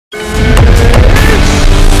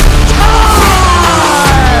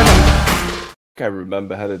think I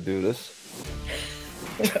remember how to do this.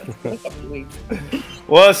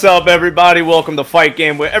 What's up, everybody? Welcome to Fite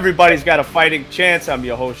Game, where everybody's got a fighting chance. I'm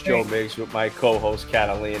your host, Joe Migz, with my co-host,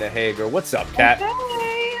 Catalina Hager. What's up, Cat?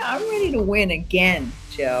 Okay, I'm ready to win again,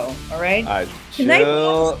 Joe. All right? Tonight we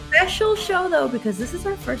have a special show, though, because this is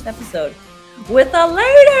our first episode with a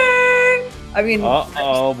lady. I mean,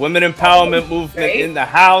 women empowerment movement in the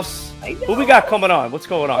house. Who we got coming on? What's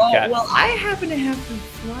going on, Cat? Well, I happen to have the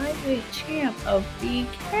flyweight champ of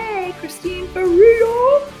BK, Christine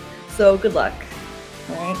Ferea. So good luck.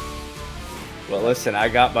 All right. Well, listen, I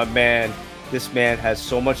got my man. This man has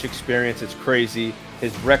so much experience. It's crazy.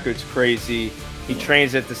 His record's crazy. He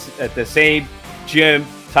trains at the same gym,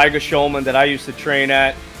 Tiger Showman, that I used to train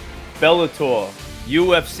at. Bellator,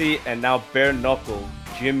 UFC, and now bare knuckle.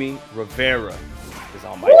 Jimmie Rivera is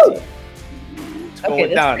on my team.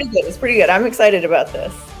 Okay, that's pretty good. It's pretty good. I'm excited about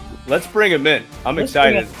this. Let's bring him in. I'm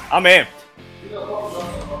excited. I'm amped.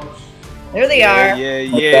 There they are.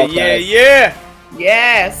 Yeah.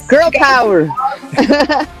 Yes. Girl power.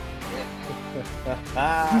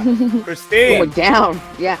 Christine. Going down.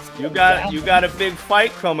 Yeah. You got a big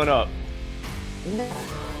fight coming up.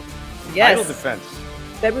 Yes. Title defense.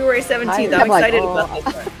 February 17th. I'm excited about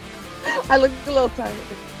this one. I look a little tired.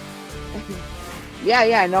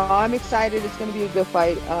 Yeah, no, I'm excited. It's going to be a good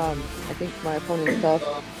fight. I think my opponent is tough,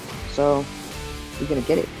 so we're going to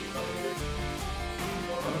get it.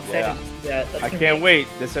 Yeah. I can't wait.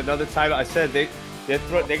 There's another title. I said they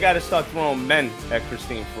got to start throwing men at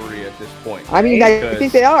Christine Ferea at this point. I mean, I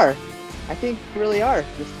think they are. I think they really are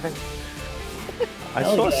this time. I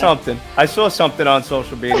saw something on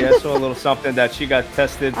social media. I saw a little something that she got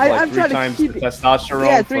tested like 3 times the testosterone.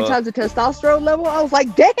 Yeah, 3 times the testosterone level. I was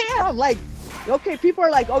like, damn. Like, okay, people are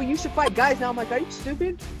like, oh, you should fight guys now. I'm like, are you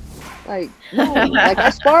stupid? Like, no. Like, I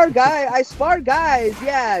spar guys.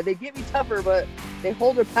 Yeah, they get me tougher, but they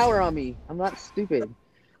hold their power on me. I'm not stupid.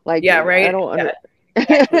 Like, yeah, right. I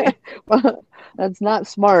don't. Well, that's not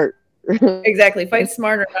smart. Exactly. Fight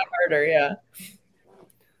smarter, not harder. Yeah.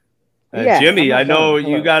 Jimmie, I know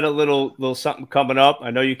you got a little something coming up.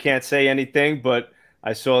 I know you can't say anything, but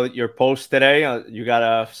I saw your post today. You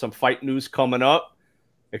got some fight news coming up.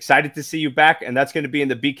 Excited to see you back, and that's going to be in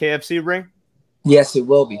the BKFC ring? Yes, it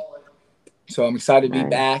will be. So I'm excited to be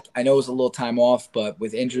back. I know it was a little time off, but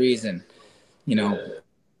with injuries and,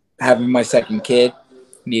 having my second kid,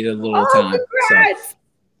 needed a little time. Congrats!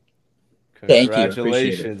 So, thank you.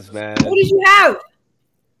 Congratulations, man. What did you have?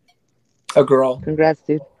 A girl. Congrats,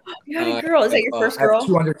 dude. You had a girl. Is that your first girl?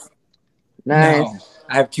 Nice. No,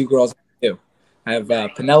 I have 2 girls too. I have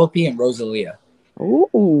Penelope and Rosalia.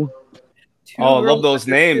 Ooh. I love those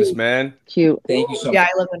names, man. Cute. Thank you so much. Yeah,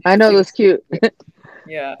 I love them. I know those cute.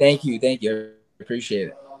 Yeah. Thank you. I appreciate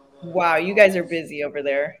it. Wow, you guys are busy over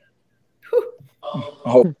there.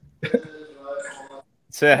 Oh.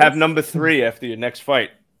 So have number 3 after your next fight.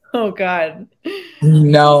 Oh God.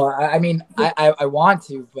 No, I mean I want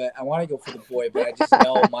to, but I want to go for the boy, but I just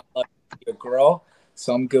know my luck to be a girl,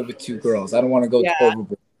 so I'm good with 2 girls. I don't want to go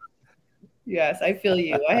overboard. Yes, I feel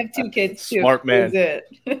you. I have 2 kids too. Smart man. That's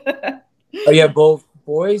it. Oh, yeah, both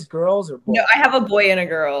boys, girls, or both? No, I have a boy and a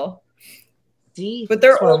girl. See, but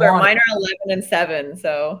they're older. Mine are 11 and 7.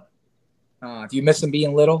 So. Do you miss them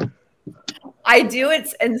being little? I do.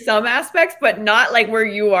 It's in some aspects, but not like where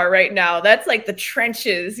you are right now. That's like the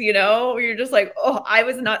trenches, where you're just like, oh, I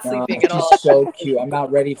was not sleeping at all. She's so cute. I'm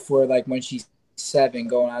not ready for like when she's 7,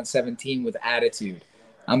 going on 17 with attitude.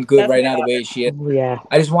 I'm good right now the way she is. Yeah.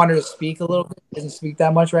 I just want her to speak a little bit. She doesn't speak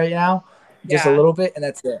that much right now. Just a little bit, and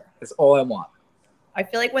that's it. That's all I want. I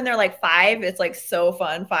feel like when they're like 5, it's like so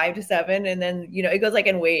fun, 5 to 7, and then it goes like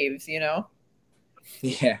in waves,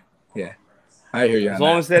 Yeah. I hear you. As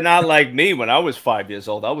long as they're not like me when I was 5 years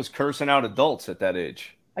old. I was cursing out adults at that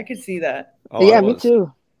age. I could see that. Oh, yeah, me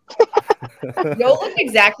too. You'll look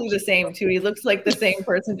exactly the same too. He looks like the same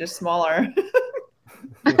person, just smaller.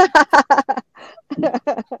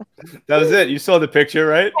 That was it. You saw the picture,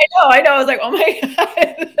 right? I know. I was like, oh my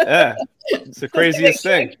God. Yeah. It's the craziest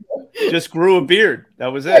thing. Just grew a beard. That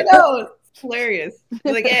was it. I know. It's hilarious.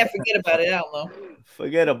 You're like, yeah, forget about it. I don't know.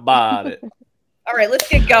 Forget about it. All right, let's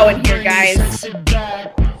get going here, guys.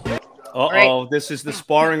 This is the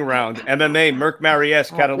sparring round. MMA, Merc Marias,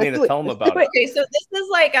 Catalina, tell them about it. Okay, so this is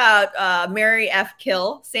like a Mary F.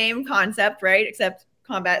 Kill. Same concept, right? Except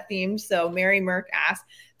combat themed. So Mary Merc asks.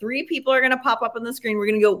 3 people are going to pop up on the screen. We're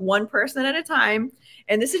going to go 1 person at a time.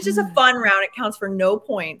 And this is just a fun round. It counts for no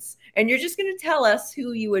points. And you're just going to tell us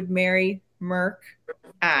who you would marry, Merc,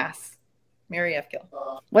 ass. Mary F. Kill.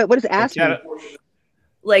 What does ass mean?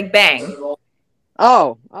 Like bang.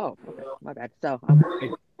 Oh, okay. My bad. So,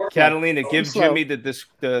 Catalina, give Jimmy the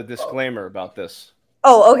disclaimer about this.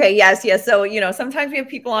 Oh, okay. Yes. So, sometimes we have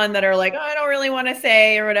people on that are like, oh, I don't really want to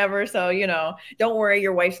say or whatever. So, don't worry.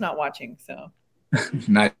 Your wife's not watching. So.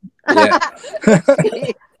 Not yet.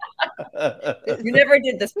 You never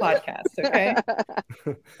did this podcast, okay?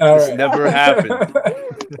 This never happened.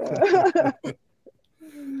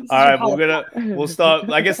 All right, we'll start.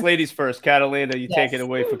 I guess ladies first. Catalina, you take it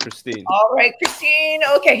away for Christine. All right, Christine.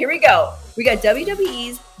 Okay, here we go. We got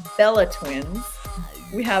WWE's Bella Twins.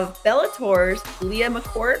 We have Bellator's Leah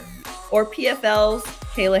McCourt or PFL's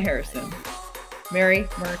Kayla Harrison. Mary,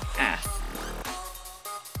 Merck, ass.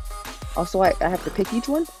 Also, I have to pick each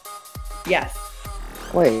one? Yes.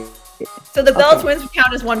 Wait. So the Bella Twins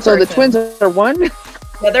count as one person. So the twins are one?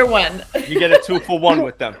 Yeah, they're one. You get a 2-for-1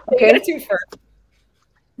 with them. Okay. You get a 2 for.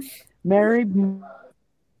 Mary,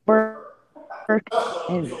 Merck,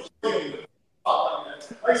 and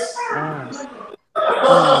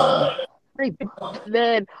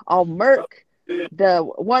then I'll Merck the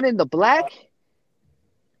one in the black.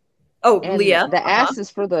 Oh, and Leah. The ass is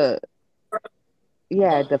for the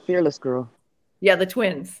fearless girl. Yeah, the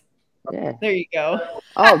twins. Yeah. There you go.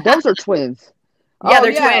 Oh, those are twins. Yeah,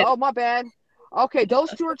 they're twins. Oh, my bad. Okay, those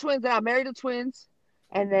two are twins. Then I married the twins,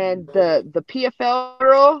 and then the PFL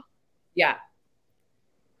girl. Yeah.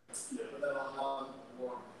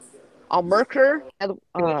 I'll Merck her. I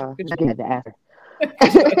had to ask her.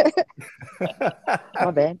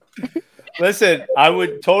 My bad. Listen, I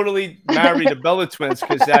would totally marry the Bella Twins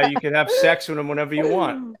because now you can have sex with them whenever you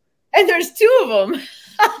want. And there's 2 of them.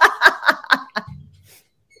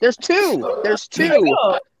 There's two.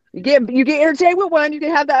 You get entertained with one, you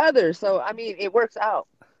can have the other. So I mean, it works out.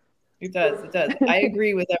 It does. I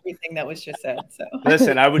agree with everything that was just said. So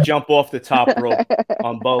listen, I would jump off the top rope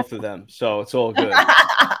on both of them, so it's all good.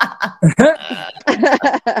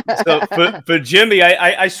 So for Jimmy,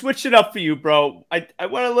 I switched it up for you, bro. I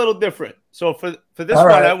went a little different. So for this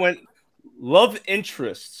one, I went love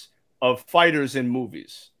interests of fighters in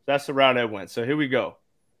movies. That's the route I went. So here we go.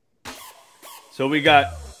 So we got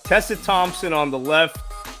Tessa Thompson on the left.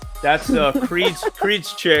 That's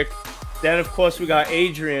Creed's chick. Then of course we got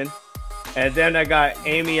Adrian. And then I got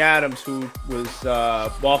Amy Adams, who was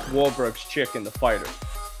Mark Wahlberg's chick in The Fighter.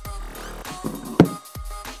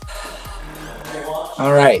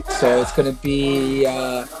 All right, so it's gonna be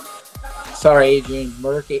sorry, Adrian,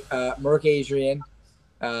 Merck Adrian.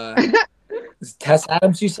 Is Tess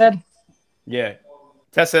Adams, you said? Yeah,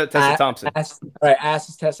 Tessa Thompson. All right, ass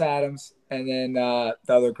is Tessa Adams, and then the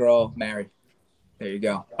other girl, Mary. There you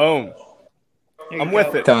go. Boom. I'm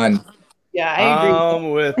with it. Done. Yeah, I agree.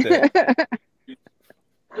 I'm with it.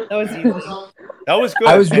 That was easy. That was good.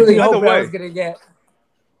 I was really hoping I was gonna get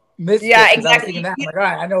missed. Yeah, exactly. I was exactly. thinking that. I'm like, all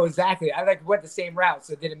right, I know exactly. I went the same route,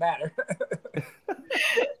 so it didn't matter.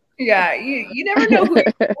 Yeah, you never know who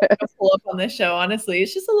you're going to pull up on this show. Honestly,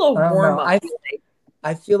 it's just a little warm up.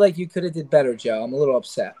 I feel like you could have did better, Joe. I'm a little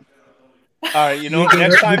upset. All right, you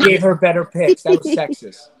next time you gave her better picks. That was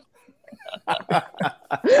sexist.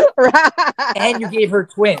 Right. And you gave her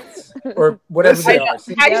twins or whatever they are.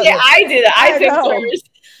 I did it. I picked hers.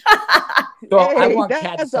 So I want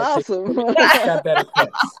Kat to start awesome. got better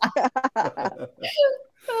picks.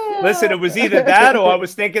 Listen, it was either that or I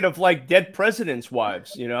was thinking of like dead presidents'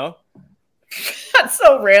 wives, you know? That's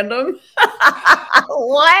so random.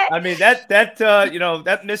 What? I mean, that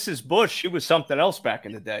Mrs. Bush, she was something else back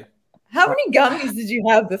in the day. How many gummies did you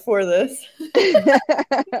have before this?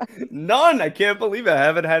 None. I can't believe it. I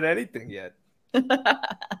haven't had anything yet.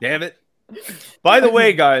 Damn it. By the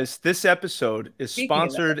way, guys, this episode is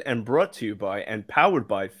sponsored and brought to you by and powered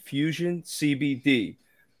by Fusion CBD.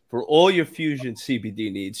 For all your Fusion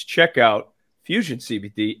CBD needs, check out Fusion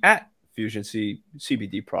CBD at Fusion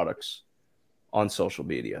CBD products on social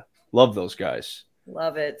media. Love those guys.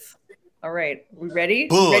 Love it. All right. We ready?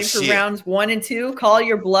 Bullshit. Ready for rounds 1 and 2? Call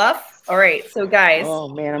your bluff. All right. So, guys. Oh,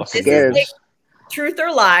 man, I'm this scared. Is like truth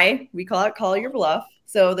or lie. We call it call your bluff.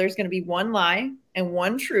 So there's going to be 1 lie and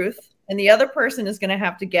 1 truth. And the other person is going to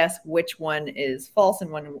have to guess which one is false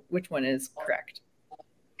and which one is correct.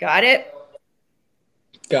 Got it?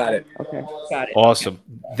 Got it. Okay. Got it. Awesome.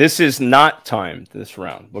 This is not timed this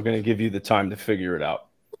round. We're going to give you the time to figure it out.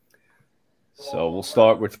 So we'll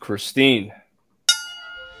start with Christine.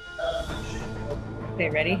 Okay,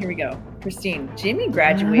 ready? Here we go. Christine, Jimmie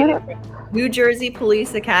graduated from New Jersey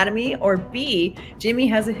Police Academy, or B, Jimmie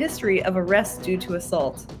has a history of arrests due to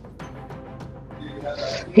assault.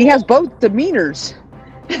 He has both demeanors.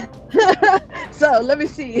 So let me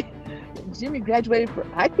see. Jimmie graduated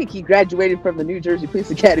from, I think he graduated from the New Jersey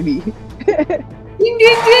Police Academy. Ding, ding,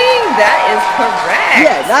 ding! That is correct.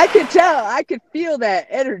 Yeah, I could tell. I could feel that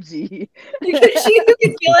energy. You can feel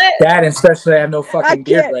it. That, especially, I have no fucking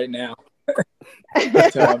beard can't. right now.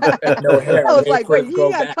 So I have no hair. I was like, for it wait, to he grow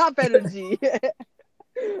got back. cop energy.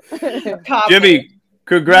 Jimmy,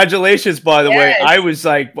 congratulations, by the way. Yes. I was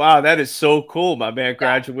like, wow, that is so cool. My man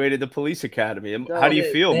graduated the police academy. How do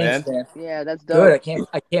you feel, Thanks, man? Yeah, that's dope. Good.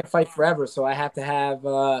 I can't fight forever, so I have to have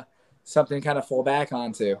something to kind of fall back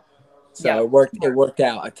onto. So it worked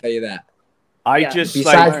out, I tell you that. Besides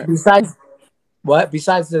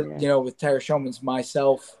the with Tyler Showman's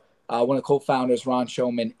myself, one of the co-founders, Ron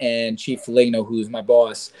Showman, and Chief Feligno, who's my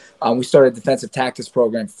boss, we started a defensive tactics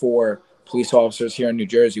program for police officers here in New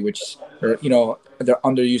Jersey, which are, they're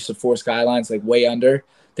under use of force guidelines, like way under.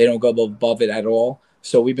 They don't go above it at all.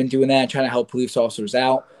 So we've been doing that, trying to help police officers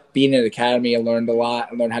out. Being in the academy, I learned a lot.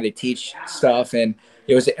 I learned how to teach stuff, and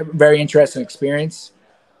it was a very interesting experience.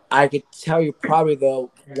 I could tell you probably the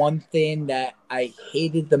one thing that I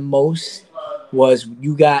hated the most was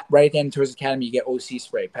you got right at the end towards the academy, you get OC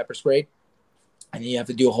spray, pepper spray, and you have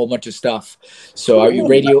to do a whole bunch of stuff. So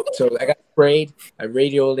So I got sprayed. I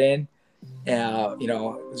radioed in. It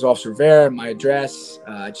was Officer Rivera, my address.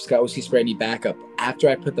 I just got OC spray. I need backup. After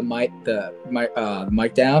I put the mic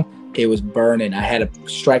down, it was burning. I had to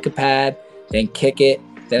strike a pad, then kick it.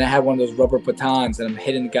 Then I had one of those rubber batons, and I'm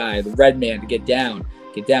hitting the guy, the red man, to get down.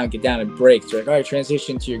 It breaks. They're like, all right,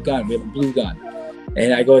 transition to your gun. We have a blue gun.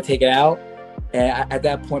 And I go to take it out. And at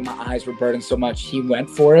that point, my eyes were burning so much. He went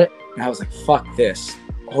for it. And I was like, fuck this.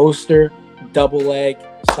 Holster, double leg,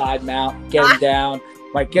 side mount, get him down.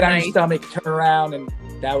 Like, get on your stomach, turn around. And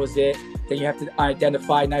that was it. Then you have to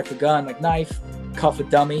identify knife or gun, like knife, cuff a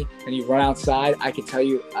dummy, and you run outside. I can tell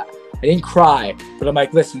you, I didn't cry, but I'm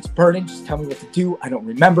like, listen, it's burning. Just tell me what to do. I don't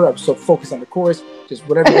remember. I was so focused on the course. Just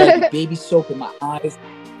whatever, like, baby soap in my eyes.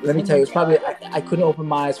 Let me tell you, it was probably, I couldn't open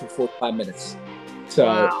my eyes for 45 minutes.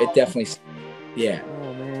 So it definitely,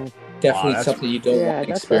 Oh, man. definitely something you don't want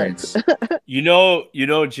to experience. Jimmy,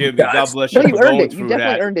 God bless you No, for you earned going it. You through definitely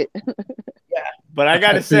that. earned it. But I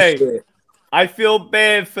got to say, I feel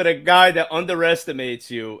bad for the guy that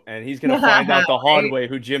underestimates you, and he's going to find out the hard way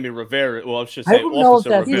who Jimmie Rivera, well, I should say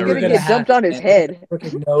Officer He's Rivera going to get dumped on his head.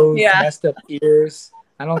 Crooked nose, messed up ears.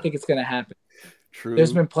 I don't think it's going to happen. True.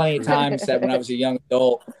 There's been plenty of times that when I was a young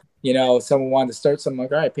adult, someone wanted to start something,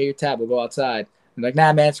 like, all right, pay your tab, we'll go outside. I'm like,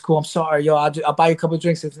 nah, man, it's cool. I'm sorry, I'll buy you a couple of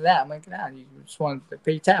drinks after that. I'm like, nah, you just want to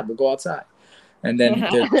pay your tab, we'll go outside. And then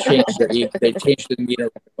they changed the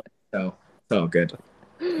meter. So it's all good.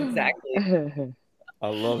 Exactly. I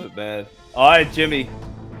love it, man. All right, Jimmy.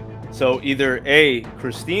 So either A,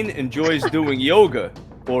 Christine enjoys doing yoga,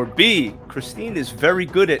 or B, Christine is very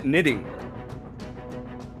good at knitting.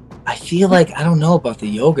 I feel like, I don't know about the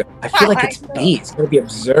yoga. I feel like it's B. It's going to be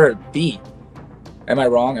absurd. B. Am I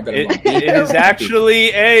wrong? I better It is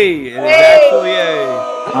actually A. It is actually A.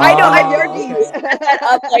 I know. I never set that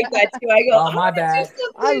up like that too. I go, oh, my bad.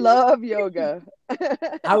 I love yoga.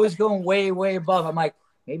 I was going way, way above. I'm like,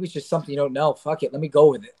 maybe it's just something you don't know. Fuck it. Let me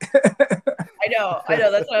go with it. I know.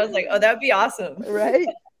 That's what I was like. Oh, that would be awesome. Right?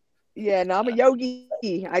 Yeah, no, I'm a yogi.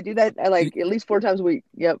 I do that at least 4 times a week.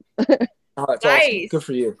 Yep. Oh, that's awesome. Good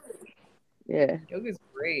for you. Yeah. Yoga's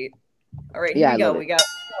great. All right, here we go. We got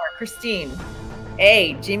Christine.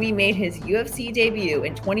 A, Jimmie made his UFC debut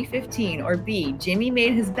in 2015, or B, Jimmie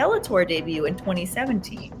made his Bellator debut in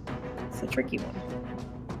 2017. It's a tricky one.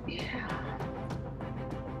 Yeah.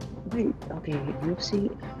 Wait, okay,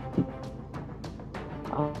 UFC.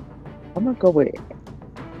 I'm gonna go with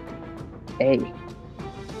A.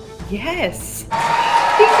 Yes.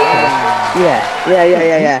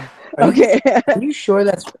 Yeah. Okay. Are you sure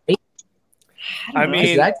that's right? I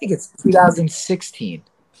mean, I think it's 2016.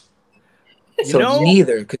 So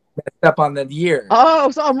neither, because you messed up on the year.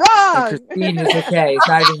 Oh, so I'm wrong. And Christine is okay. It's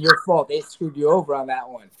not even your fault. They screwed you over on that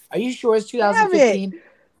one. Are you sure it's 2015?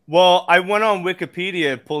 Well, I went on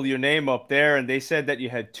Wikipedia and pulled your name up there, and they said that you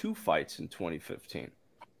had 2 fights in 2015.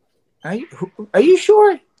 Are you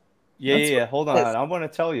sure? Yeah. Hold on. I want to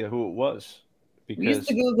tell you who it was. We used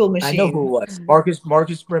the Google machine. I know who it was. Marcus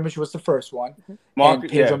Brimage was the first one. And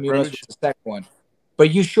Pedro Munoz was the second one.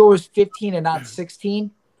 But you sure it was 15 and not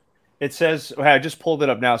 16? It says, I just pulled it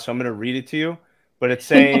up now, so I'm going to read it to you. But it's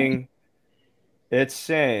saying,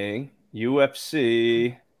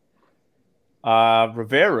 UFC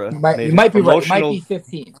Rivera. You might be right. It might be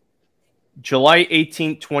 15. July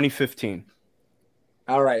 18th, 2015.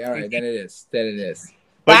 All right. Then it is.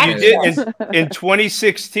 But you did in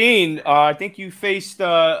 2016. I think you faced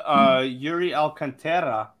Yuri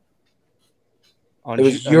Alcantara on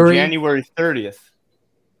January 30th.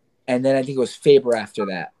 And then I think it was Faber after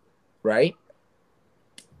that, right?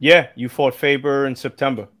 Yeah, you fought Faber in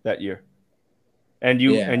September that year, and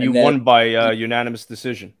you then, won by unanimous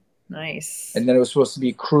decision. Nice. And then it was supposed to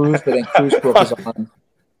be Cruz, but then Cruz broke his arm.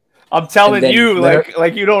 I'm telling you,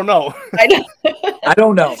 like you don't know. I know. I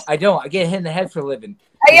don't know. I don't. I get hit in the head for a living.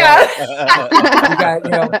 Yeah. You got,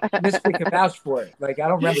 you know, Mystic can vouch for it. Like, I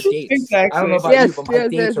don't remember dates. Exactly. I don't know about you, but my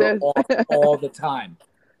dates are off all the time.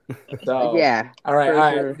 So Yeah. All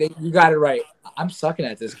right. Sure. You got it right. I'm sucking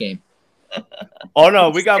at this game. Oh no,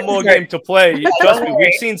 we got more game to play. Trust me,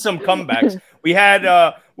 we've seen some comebacks. We had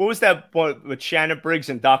what was that one with Shannon Briggs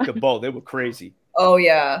and Dr. Bo? They were crazy. Oh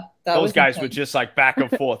yeah. Those guys were just like back and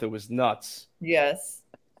forth. It was nuts. Yes.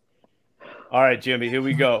 All right, Jimmy, here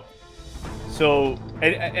we go. So,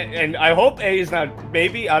 and I hope A is not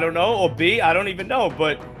maybe, I don't know, or B, I don't even know,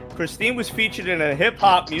 but Christine was featured in a hip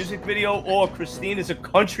hop music video, or Christine is a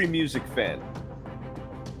country music fan.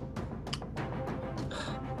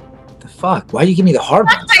 The fuck? Why do you give me the hard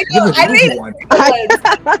ones?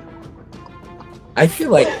 I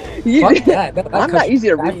feel like fuck that. I'm not easy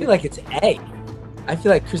to read. I feel like it's A. I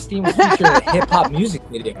feel like Christine was featured in a hip hop music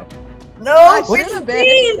video. No,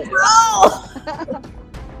 Christine, bro.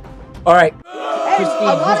 All right, Hey, Christine,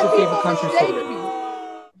 a lot who's of your favorite people country say singer? to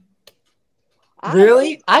me,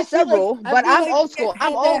 Really? I feel several, like- but feel I'm like old school.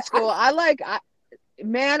 I'm that- old school. I like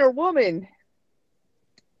man or woman.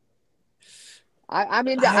 I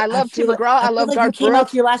mean, I love Tim feel McGraw. I love feel Garth you came out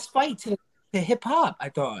Brooks. to your last fight to hip hop. I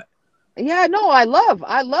thought. Yeah, no, I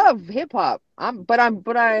love hip hop. But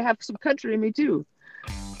I have some country in me too.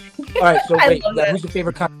 All right, so I wait, love that. who's your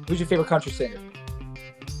favorite country singer?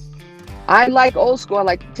 I like old school. I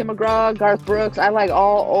like Tim McGraw, Garth Brooks. I like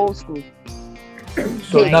all old school.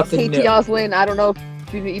 So nothing KT new. Oswin. I don't know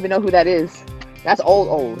if you even know who that is. That's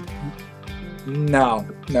old. No,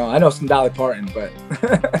 I know some Dolly Parton, but.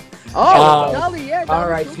 Oh, Dolly, yeah. All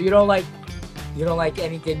Dolly right, too. so you don't like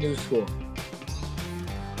anything new school.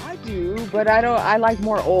 I do, but I don't. I like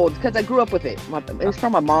more old because I grew up with it. It's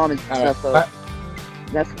from my mom and All stuff. right. So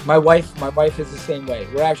that's My wife is the same way.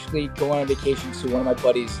 We're actually going on vacation. So one of my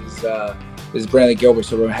buddies is Brandon Gilbert.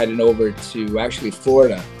 So we're heading over to actually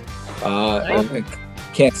Florida. I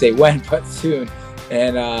can't say when, but soon.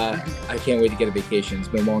 And I can't wait to get a vacation. It's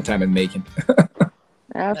been a long time in making.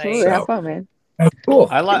 absolutely Nice. have fun, man. Cool.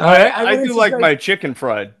 I like. All right, I do just like my chicken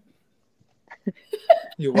fried.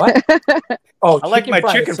 You what? Oh, I like my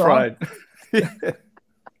chicken song? fried.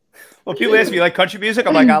 Well, people ask me like country music.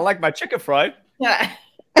 I'm like, I like my chicken fried. Yeah.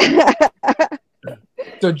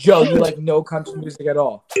 So Joe, you like no country music at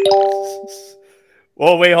all?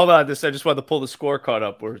 Oh wait, hold on. I just wanted to pull the scorecard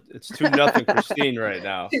up. It's 2-0 Christine right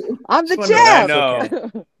now. I'm the I champ.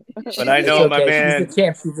 know, but I know It's my okay. man. She's the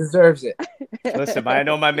champ. She deserves it. Listen, but I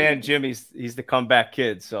know my man Jimmy's. He's the comeback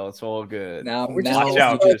kid, so it's all good. Now Watch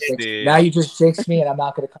out, Christine. now you just jinxed me, and I'm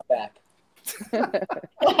not going to come back.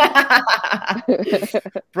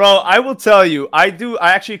 Bro, I will tell you, I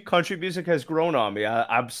actually, country music has grown on me.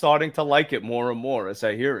 I'm starting to like it more and more as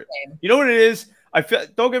I hear it. You know what it is? I feel,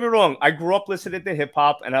 don't get me wrong, I grew up listening to hip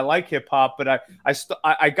hop and I like hip hop, but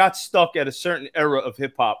I got stuck at a certain era of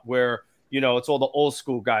hip hop where, you know, it's all the old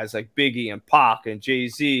school guys like Biggie and Pac and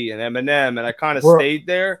Jay-Z and Eminem, and I kind of stayed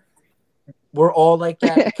there. We're all like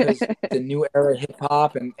that because the new era hip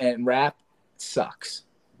hop and rap sucks.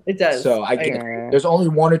 It does. So I get there's only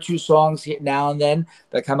 1 or 2 songs now and then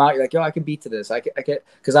that come out. You're like, yo, I can beat to this. I get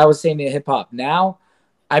because I was saying to hip hop. Now,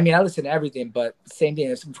 I mean, I listen to everything, but same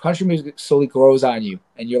thing. Country music slowly grows on you,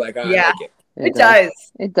 and you're like, oh, Yeah. I like it. It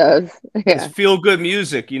does. It does. It's Yeah. feel good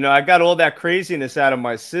music. You know, I got all that craziness out of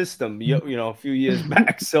my system, you know, a few years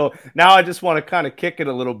back. So now I just want to kind of kick it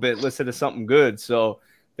a little bit, listen to something good. So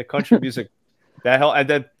the country music, that hell, and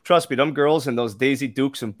then trust me, them girls in those Daisy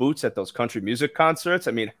Dukes and boots at those country music concerts.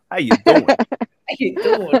 I mean, how you doing? How you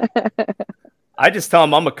doing? I just tell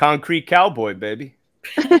them I'm a concrete cowboy, baby.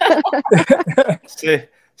 Say,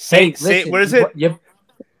 Listen, what is it?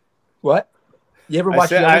 What? You ever I watch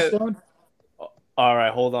said- Yellowstone? All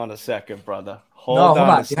right, hold on a second, brother. Hold No, hold on.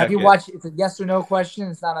 on. A second. Have you watched? It's a yes or no question.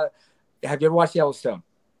 It's not a. Have you ever watched Yellowstone?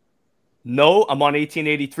 No, I'm on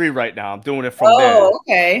 1883 right now. I'm doing it from there. Oh,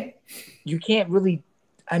 okay. You can't really.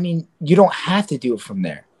 I mean, you don't have to do it from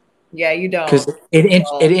there Yeah, you don't. because it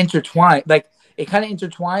intertwines. Like it kind of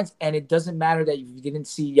intertwines, and it doesn't matter that you didn't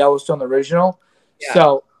see Yellowstone the original. Yeah.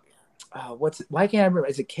 So, why can't I remember?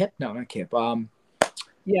 Is it Kip? No, not Kip.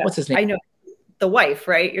 Yeah, what's his name? I know. The wife,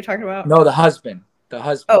 right? You're talking about? No, the husband. The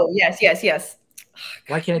husband. Oh, yes.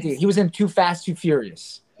 Why can't I think? He was in Too Fast, Too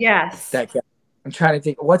Furious. Yes. That guy. I'm trying to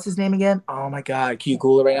think. What's his name again? Oh my God! Can you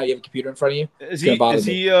Google it right now? You have a computer in front of you? He's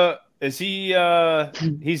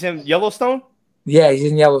in Yellowstone? Yeah, he's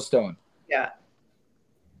in Yellowstone. Yeah.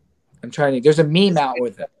 I'm trying to. There's a meme out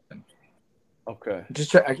with it. Okay.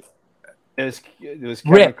 Just try. It was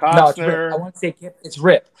Kevin Rip. No, it's Costner. Rip. I want to say it's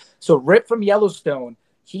Rip. So Rip from Yellowstone.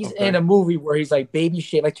 He's in a movie where he's like baby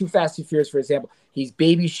shave, like Too Fast Too Furious, for example. He's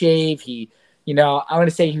baby shave. He, you know, I want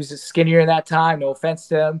to say he was skinnier in that time. No offense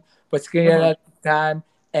to him, but skinnier at that time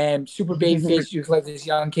and super baby face. You look like this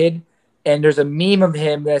young kid. And there's a meme of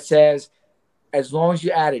him that says, as long as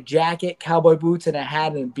you add a jacket, cowboy boots, and a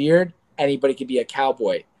hat and a beard, anybody could be a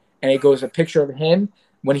cowboy. And it goes a picture of him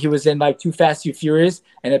when he was in like Too Fast Too Furious,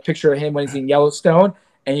 and a picture of him when he's in Yellowstone.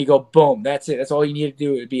 And you go, boom, that's it. That's all you need to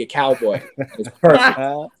do to be a cowboy. It's perfect.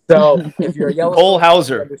 So if you're a Yellowstone, Cole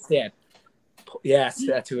Hauser. Understand? Yes,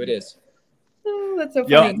 that's who it is. Oh, that's so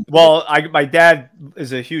Yeah, funny. well, my dad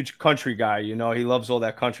is a huge country guy. You know, he loves all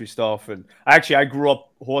that country stuff. And actually, I grew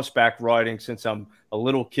up horseback riding since I'm a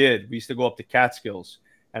little kid. We used to go up to Catskills,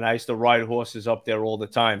 and I used to ride horses up there all the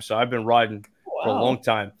time. So I've been riding for a long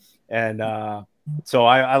time. And so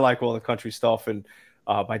I like all the country stuff. And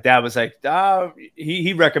my dad was like,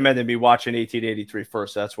 he recommended me watching 1883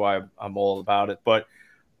 first. That's why I'm all about it. But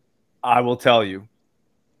I will tell you,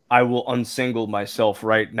 I will unsingle myself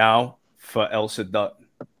right now for Elsa Dutton.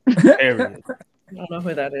 Period. I don't know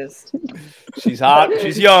who that is. She's hot.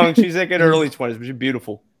 She's young. She's like in her early 20s, but she's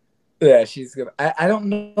beautiful. Yeah, she's good. I don't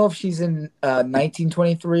know if she's in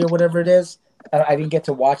 1923 or whatever it is. I didn't get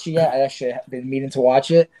to watch it yet. I actually have been meaning to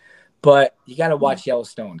watch it. But you got to watch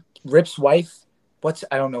Yellowstone. Rip's wife,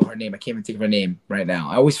 I don't know her name. I can't even think of her name right now.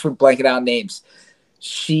 I always blanket out names.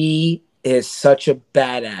 She is such a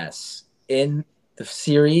badass in the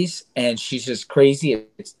series, and she's just crazy.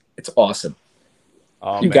 It's awesome.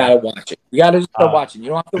 Oh, you got to watch it. You got to start watching. You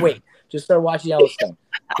don't have to wait. Just start watching Yellowstone.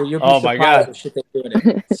 So you'll be my God. the shit they're doing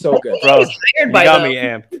it. It's so good. Bro, you got me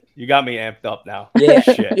amped. You got me amped up now. Yeah.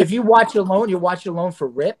 Shit. If you watch it alone, you watch it alone for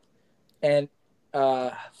Rip. And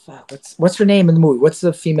what's her name in the movie? What's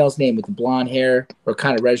the female's name with the blonde hair or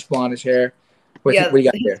kind of reddish blondish hair? What do you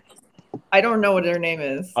got there? I don't know what her name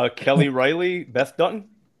is. Kelly Riley, Beth Dutton?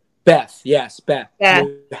 Beth. Yes, Beth. Beth.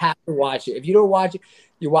 You have to watch it. If you don't watch it,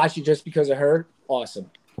 you watch it just because of her.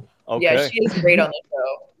 Awesome. Okay. Yeah, she is great on the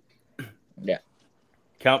show. Yeah.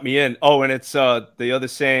 Count me in. Oh, and it's the other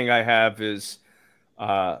saying I have is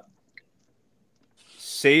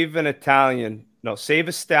save a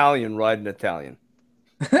stallion, ride an Italian.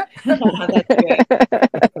 That's good.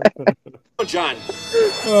 John.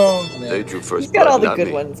 Oh, man. They drew first. He's got all the not good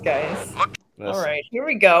me. ones, guys. That's, All right, here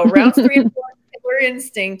we go. Rounds 3 and 4, Killer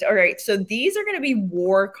Instinct. All right, so these are going to be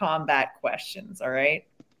war combat questions, all right?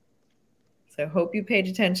 So I hope you paid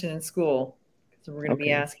attention in school. So we're going to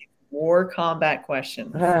be asking war combat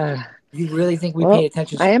questions. You really think we pay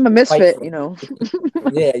attention? I am a misfit, you know.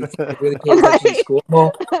 Yeah, you think we really pay attention in school?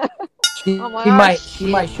 Well, she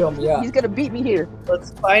might show me up. He's gonna beat me here.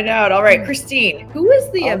 Let's find out. All right, Christine, who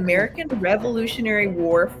is the American Revolutionary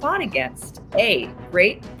War fought against? A,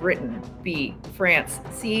 Great Britain. B, France.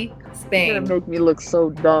 C, Spain. You're gonna make me look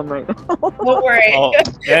so dumb right now. Don't worry. oh,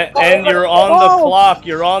 and you're on the clock.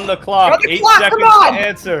 You're on the clock. On the 8 clock, seconds come on. to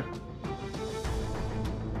answer.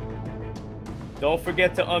 Don't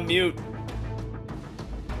forget to unmute.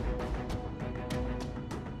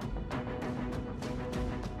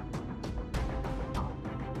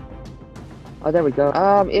 Oh, there we go.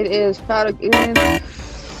 It is fought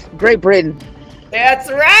against Great Britain.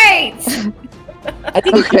 That's right. I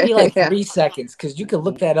think it could be like 3 seconds because you can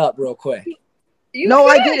look that up real quick.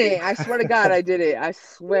 I didn't. I swear to God, I did it. I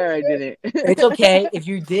swear I did it. It's okay. If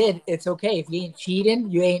you did, it's okay. If you ain't cheating,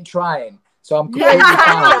 you ain't trying. So I'm completely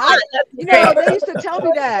fine. You know, they used to tell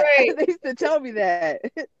me that. Right. They used to tell me that.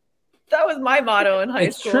 That was my motto in high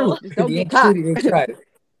It's school. true. Don't You get ain't caught. cheating, you ain't trying.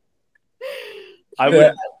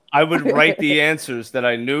 I would write the answers that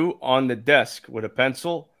I knew on the desk with a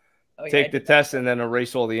pencil, take the test, and then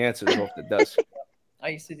erase all the answers off the desk. I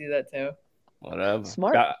used to do that too. Whatever.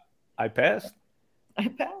 Smart. I passed. I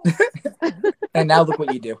passed. And now look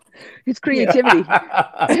what you do. It's creativity.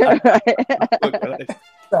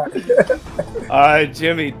 All right,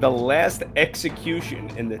 Jimmy. The last execution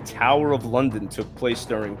in the Tower of London took place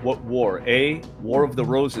during what war? A, War of the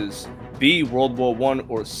Roses. B, World War I.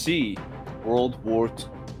 Or C, World War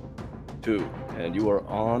II. And you are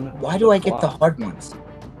on. Why do I get the hard ones?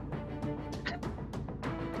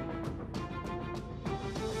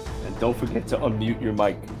 And don't forget to unmute your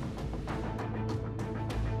mic.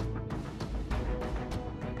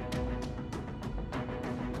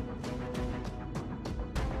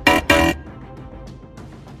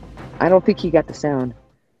 I don't think he got the sound.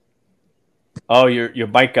 Oh, your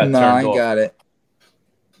mic got turned off. I got it.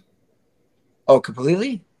 Oh,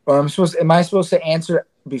 completely? Or am I supposed to answer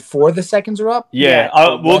before the seconds are up? Yeah,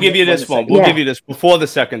 we'll give you this one. We'll give you this before the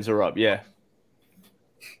seconds are up. Yeah.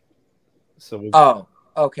 So. Oh,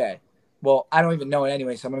 okay. Well, I don't even know it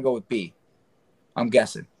anyway, so I'm gonna go with B. I'm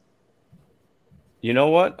guessing. You know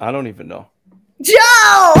what? I don't even know.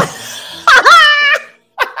 Joe.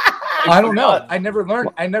 I don't know. I never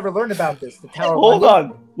learned about this. The Tower of Hold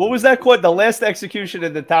London. on. What was that called? The last execution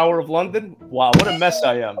in the Tower of London? Wow, what a mess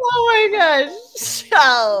I am. Oh my gosh,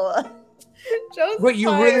 Joe. Joe's Wait, you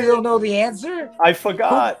fired. really don't know the answer? I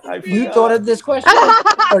forgot. You thought of this question?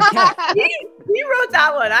 Or Kat? He wrote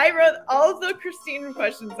that one. I wrote all the Christine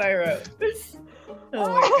questions I wrote. Oh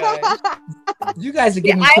my god. You guys are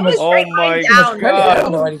giving me I too much, was Oh my down. credit. I don't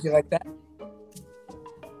God. know anything like that.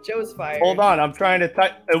 Joe's fired. Hold on. I'm trying to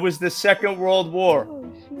type. It was the Second World War.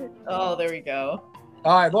 Oh shit. Oh, there we go. Oh,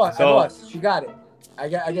 I lost. So- I lost. She got it. I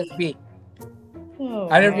guess B. Oh,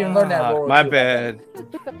 I never even learned that. World War My II. bad.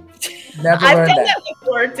 Never I've learned done that. that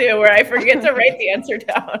before too, where I forget to write the answer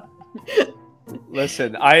down.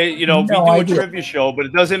 Listen, No we do idea. a trivia show, but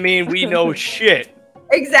it doesn't mean we know shit.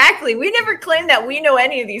 Exactly. We never claim that we know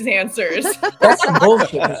any of these answers. That's some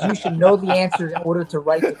bullshit because you should know the answer in order to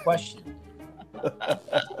write the question.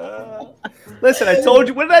 Listen, I told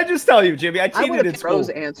you. What did I just tell you, Jimmy? I I cheated would in have school. froze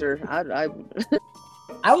the answer.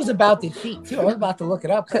 I was about to cheat too. I was about to look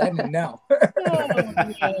it up because I didn't know.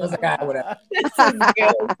 I was like, whatever. This is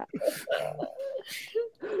good.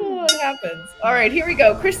 Oh, it happens. All right, here we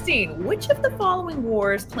go. Christine, which of the following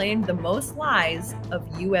wars claimed the most lives of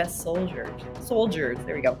U.S. soldiers?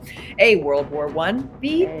 There we go. A, World War I,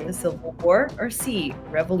 B, A. the Civil War, or C,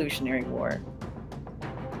 Revolutionary War?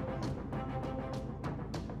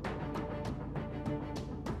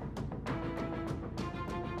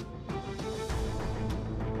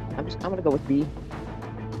 I'm gonna go with B.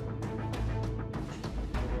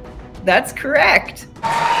 That's correct.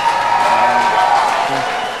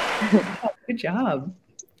 Good job.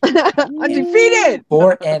 Undefeated.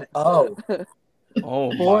 4-0.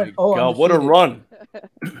 Oh Four- my oh, God! What a undefeated. run!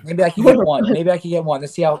 Maybe I can get one.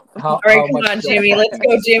 Let's see how. All right, come on, Jimmy. Let's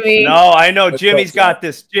go, Jimmy. No, I know Let's Jimmy's go, got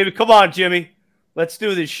this. Jimmy, come on, Jimmy. Let's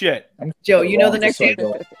do this shit. Joe, you know the next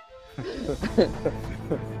answer. answer.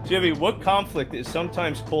 Jimmy, what conflict is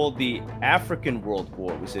sometimes called the African World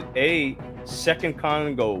War? Was it A, Second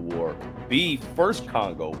Congo War, B, First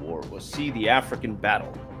Congo War, or C, the African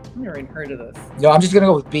Battle? I've never even heard of this. No, I'm just gonna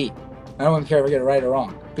go with B. I don't even care if I get it right or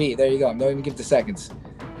wrong. B. There you go. Don't even give the seconds.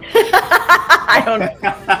 I don't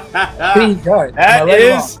know. B. Good. Am I right or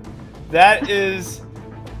wrong? That is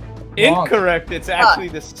Wrong. incorrect. It's actually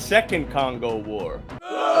the Second Congo War.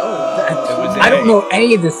 Oh. I don't know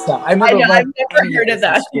any of this stuff. I've I've never heard of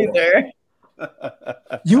that either.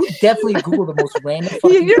 You definitely Google the most random.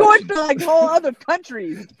 fucking You're going questions. to like whole other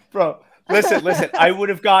countries. Bro, listen. I would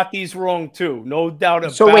have got these wrong too. No doubt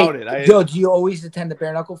about So wait, it. Joe, do you always attend the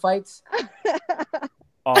bare knuckle fights?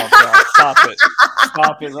 Oh, God, stop it.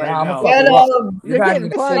 Stop it right Nah, I'm now. a Get fucking- him. You're You're not getting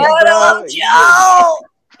even funny, saying- Get bro. him, Joe.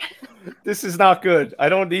 This is not good. I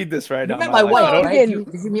don't need this right You now. met in my life. wife, I don't, right? Again,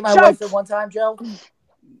 Did you meet my Chuck. wife at one time, Joe?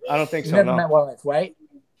 I don't think You so, never no. met my wife, right?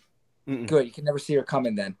 Mm-mm. Good. You can never see her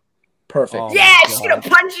coming then. Perfect. Oh. Yeah, she's gonna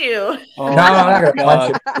punch you. Oh, No, I'm not gonna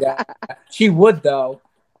God. punch her. Yeah. She would though.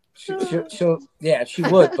 She'll yeah, she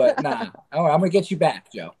would, but nah. I'm gonna get you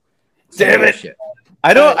back, Joe. Damn it. Shit.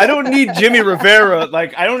 I don't need Jimmie Rivera.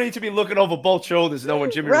 Like, I don't need to be looking over both shoulders knowing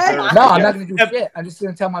Jimmie Right. Rivera. No, I'm not gonna do Yep. shit. I'm just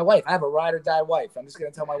gonna tell my wife. I have a ride or die wife. I'm just gonna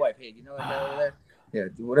tell my wife, hey, you know that guy over there? Yeah,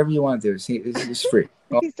 do whatever you want to do. See, it's free.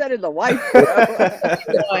 Oh, He said it the wife. Bro.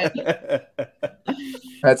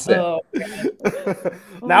 that's it. Oh,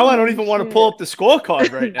 Now I don't even want to pull up the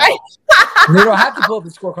scorecard right now. We don't have to pull up the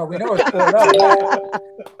scorecard. We know it's 4-0.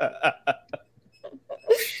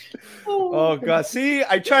 Oh God! See,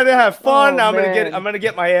 I try to have fun. Oh, Now man. I'm gonna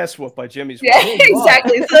get my ass whooped by Jimmy's. yeah, wife.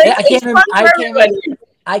 exactly. So Yeah, it's fun for everybody.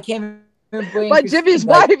 I can't even blame But Christine, Jimmy's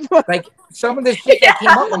like, wife. Like some of the shit that came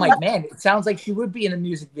up, I'm like, man, it sounds like she would be in a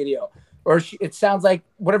music video, or it sounds like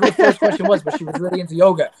whatever the first question was, but she was really into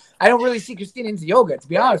yoga. I don't really see Christine into yoga, to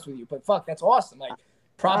be honest with you. But fuck, that's awesome. Like,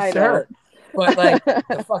 props I to know. her. But like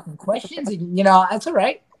the fucking questions, you know, that's all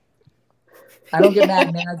right. I don't get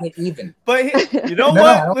mad, man. I get even. But you know No,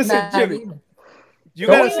 I what? don't Listen, get mad Jimmy, even. you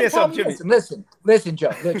Don't gotta even say tell something, me- Jimmy. Listen,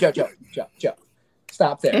 Joe.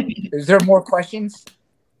 Stop there. Is there more questions?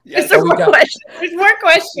 Is Yes. there we more done? questions? There's more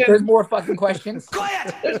questions. There's more fucking questions.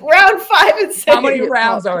 There's round 5 and 6. How many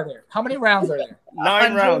rounds are there? 9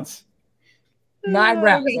 rounds. 9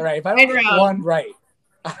 rounds. All right. If I don't 9 get rounds. one right,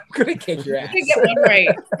 I'm gonna kick your ass. You get one right.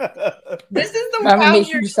 This is the I'm gonna round make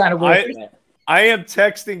sure you're you sign a waiver. I am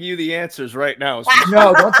texting you the answers right now.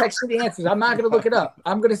 No, don't text me the answers. I'm not going to look it up.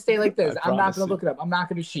 I'm going to stay like this. I'm not going to look it up. I'm not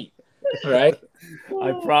going to cheat. All right?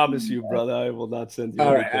 I promise you, brother, I will not send you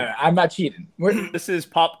anything. All right. I'm not cheating. This is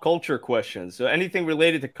pop culture questions. So anything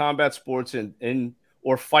related to combat sports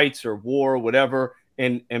or fights or war or whatever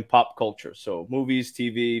in pop culture. So movies,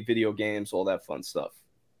 TV, video games, all that fun stuff.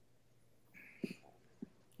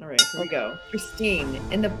 All right, here we go. Christine,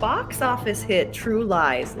 in the box office hit True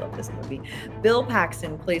Lies, love this movie, Bill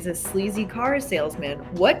Paxton plays a sleazy car salesman.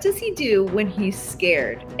 What does he do when he's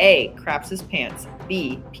scared? A, craps his pants.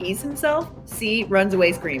 B, pees himself. C, runs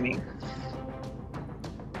away screaming.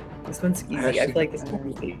 This one's easy. I feel like this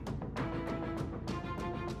one's easy.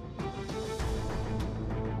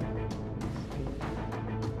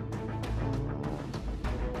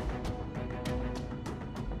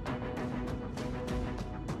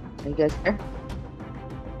 Are you guys there?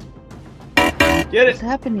 Get it. What's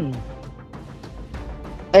happening?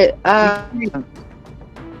 It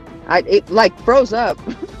like froze up.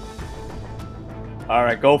 All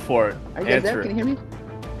right, go for it. Are you guys there? Can you hear me?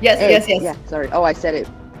 Yes, yes. Yeah, sorry. Oh, I said it.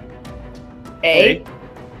 A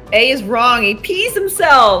is wrong. He pees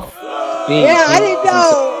himself. Yeah, I didn't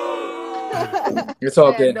know. It's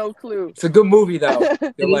all good. No clue. It's a good movie, though.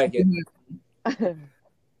 You'll like it.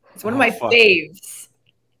 It's one of my faves.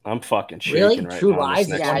 I'm fucking shaking really? right True now. Lies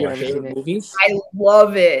is Next one of your question. favorite movies? I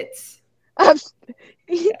love it.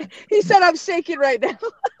 He said I'm shaking right now.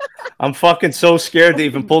 I'm fucking so scared to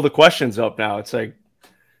even pull the questions up now. It's like,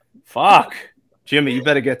 fuck. Jimmy, you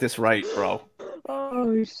better get this right, bro.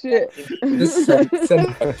 Oh, shit.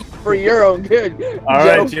 For For your own good. All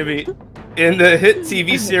right, Jimmy. In the hit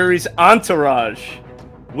TV series Entourage,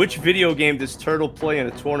 which video game does Turtle play in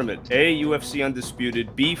a tournament? A, UFC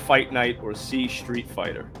Undisputed, B, Fight Night, or C, Street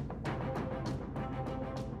Fighter?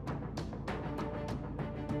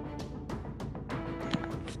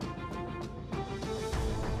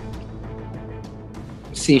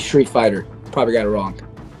 C, Street Fighter. Probably got it wrong.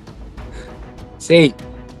 C.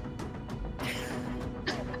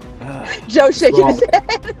 Joe shaking his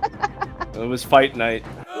head. It was Fight Night.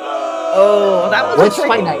 Oh, that was What's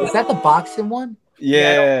Fight Night? Is that the boxing one?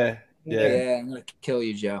 Yeah. Yeah, I'm gonna kill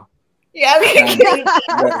you, Joe. Yeah,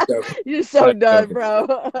 You're so done, bro.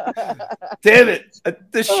 Damn it!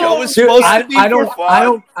 The show was supposed to be for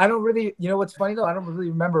fun. I don't really. You know what's funny though? I don't really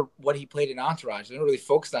remember what he played in Entourage. I don't really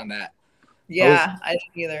focus on that. Yeah, I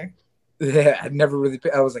didn't either. Yeah, I never really.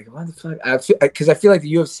 I was like, what the fuck? Because I feel like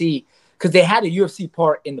the UFC, because they had a UFC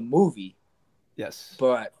part in the movie. Yes,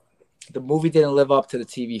 but the movie didn't live up to the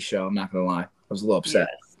TV show. I'm not gonna lie. I was a little upset.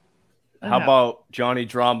 Yes. How about Johnny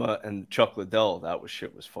Drama and Chuck Liddell? That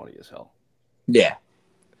shit was funny as hell. Yeah,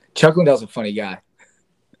 Chuck Liddell's a funny guy.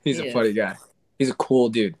 He's a funny guy. He's a cool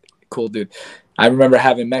dude. Cool dude. I remember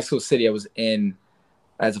having Mexico City. I was in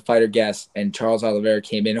as a fighter guest, and Charles Oliveira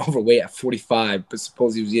came in overweight at 45, but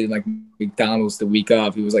suppose he was eating like McDonald's the week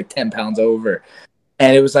of. He was like 10 pounds over,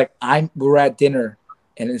 and it was like we were at dinner,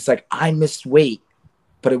 and it's like I missed weight,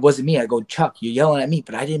 but it wasn't me. I go, Chuck, you're yelling at me,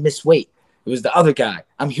 but I didn't miss weight. It was the other guy.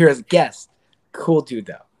 I'm here as a guest. Cool dude,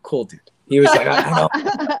 though. Cool dude. He was like, I know.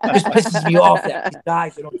 It just pisses me off that these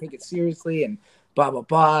guys, they don't take it seriously and blah, blah,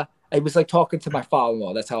 blah. It was like talking to my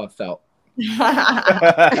father-in-law. That's how it felt.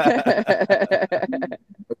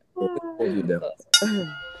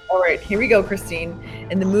 All right, here we go, Christine.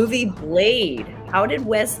 In the movie Blade, how did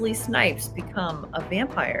Wesley Snipes become a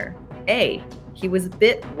vampire? A, he was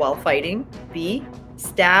bit while fighting. B,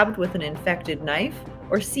 stabbed with an infected knife.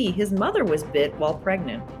 Or C, his mother was bit while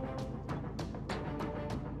pregnant.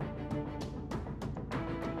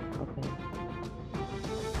 Okay.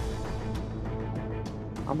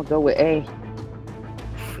 I'm gonna go with A.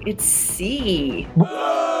 It's C.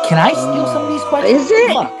 Can I steal some of these questions? Is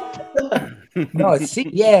it? No, it's C.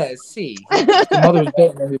 Yeah, it's C. His mother was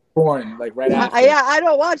bitten when he was born, like right after. Yeah, I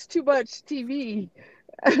don't watch too much TV.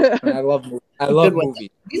 I love movies.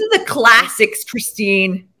 These are the classics,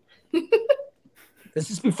 Christine. This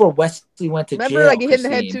is before Wesley went to jail. Remember, like, he hit in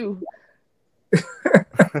the head too.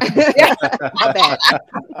 My bad.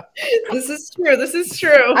 This is true. This is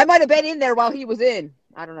true. I might have been in there while he was in.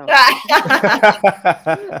 I don't know.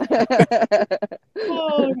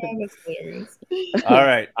 Oh, God, that's hilarious. All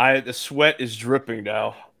right, the sweat is dripping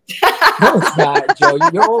now. No, it's not, Joe.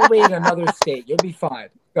 You're all the way in another state. You'll be fine.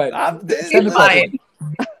 Go ahead. You're fine.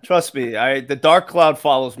 Trust me. The dark cloud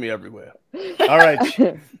follows me everywhere. All right,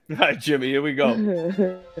 Jimmy, here we go.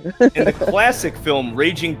 In the classic film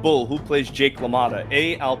Raging Bull, who plays Jake LaMotta?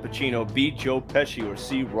 A, Al Pacino, B, Joe Pesci, or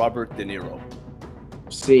C, Robert De Niro?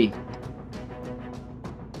 C.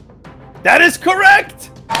 That is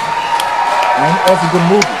correct! That's a good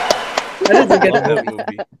movie. That is a good Love movie. that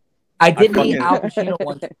movie. I did meet fucking- Al Pacino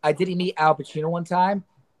one. I did meet Al Pacino one time,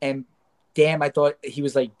 and damn, I thought he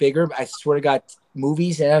was like bigger. I swear to God,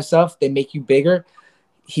 movies and stuff, they make you bigger.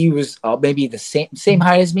 He was maybe the same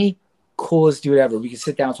height as me. Coolest dude ever. We could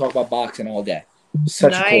sit down and talk about boxing all day.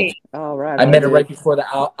 Such a cool. All right. I met him right before the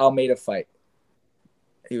Almeida fight.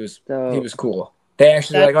 He was cool. They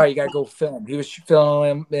actually were like, oh, you gotta go film. He was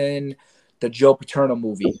filming in the Joe Paterno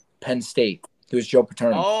movie, Penn State. He was Joe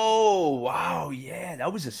Paterno. Oh wow, yeah,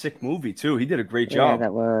 that was a sick movie too. He did a great Yeah, job.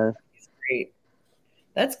 that was. Great.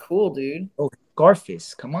 That's cool, dude. Oh,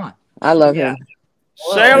 Scarface, come on. I love Yeah. him.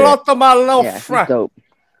 Say hello to my little Yeah, he's friend. dope.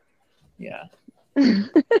 Yeah.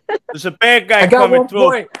 There's a bad guy I got coming one through.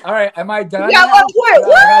 point. All right, am I done? You got now? 1 point.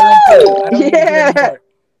 I got 1 point. I don't need to do Yeah. anymore.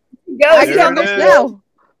 Go, I There can it this is. now.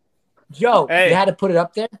 Joe, Hey. you had to put it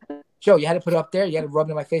up there. Joe, you had to put it up there. You had to rub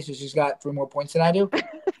it in my face. She's got 3 more points than I do.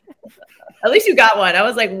 At least you got one. I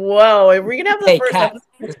was like, whoa, if we're gonna have the Hey, first Kat,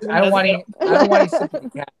 episode. I don't want any sympathy,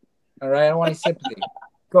 Kat. All right, I don't want any sympathy.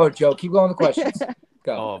 Go, Joe. Keep going with the questions.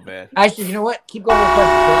 Go. Oh man. Actually, you know what? Keep going with the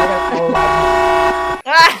questions. I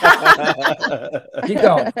got Keep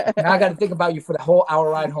going. Now I got to think about you for the whole hour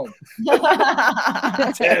ride home.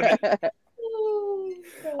 Damn it.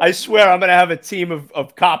 I swear I'm gonna have a team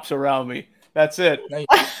of cops around me. That's it. No,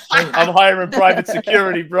 I'm hiring private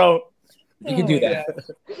security, bro. you can do that.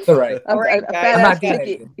 It's all right. All right, A guys. fat I'm ass not doing ticket.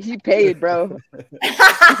 anything. He paid, bro.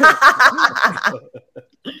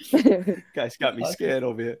 Guys got me scared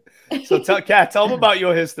over here. So Kat, tell them about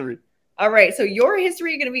your history. All right. So your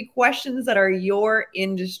history is going to be questions that are your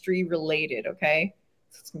industry related. Okay.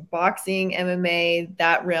 So it's boxing, MMA,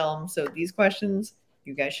 that realm. So these questions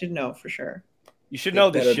you guys should know for sure. You should know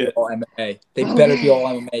They this better shit. be all MMA. They better be all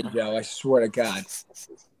MMA, Joe. I swear to God.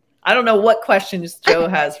 I don't know what questions Joe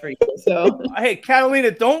has for you. So Hey,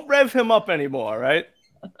 Catalina, don't rev him up anymore, right?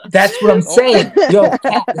 That's what I'm saying. Yo,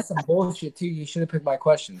 Kat, that's some bullshit too. You should have picked my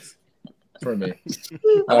questions for me.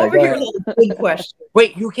 I'm All right, over go here ahead. with a big question.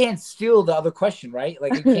 Wait, you can't steal the other question, right?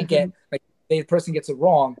 Like you can't get like the person gets it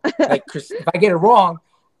wrong. Like if I get it wrong,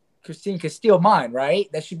 Christine can steal mine, right?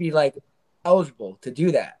 That should be like eligible to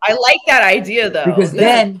do that. I like that idea though. Because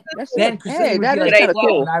then Hey, Christine would that be is like, kind of "Oh,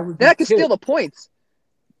 cool. and I would Then I be can steal too. the points.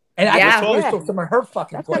 And I Yeah. just always Yeah. stole some of her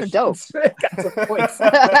fucking That's kinda questions. Got some points.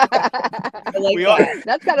 I like We that. are.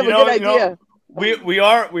 That's kind of You a know- good you know, idea. We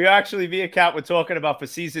are actually, me and Kat, we're talking about for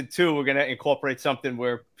season 2, we're gonna incorporate something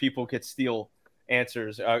where people could steal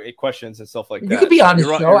answers, questions and stuff like that. You can be So honest,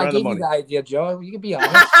 you're Joe. I on the gave you money. the idea, Joe. You can be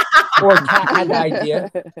honest. Or Kat had the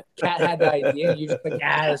idea. Kat had the idea. You just like,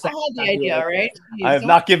 that's I not had the I do idea, it. right? I have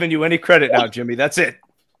not given you any credit now, Jimmy. That's it.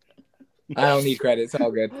 I don't need credit. It's all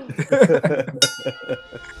good.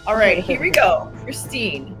 All right, here we go.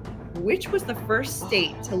 Christine, which was the first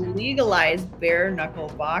state to legalize bare knuckle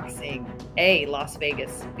boxing? A, Las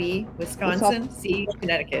Vegas. B, Wisconsin. C,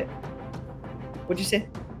 Connecticut. What'd you say?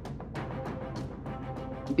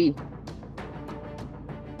 B.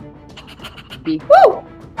 B. Woo!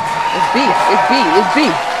 It's B. It's B. It's B.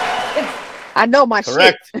 I know my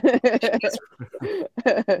Correct. shit.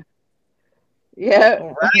 Yeah.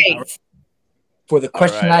 All right. For the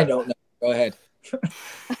question right. I don't know, go ahead.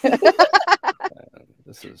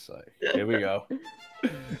 This is like, here we go.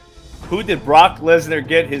 Who did Brock Lesnar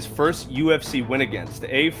get his first UFC win against?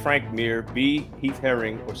 A, Frank Mir, B, Heath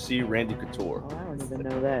Herring, or C, Randy Couture? Oh, I don't even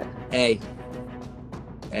know that. A.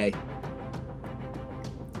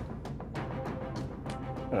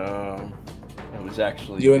 It was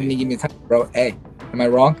actually You don't B. even give me time, bro. A. Am I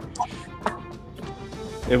wrong?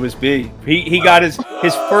 It was B. He got his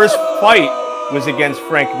first fight was against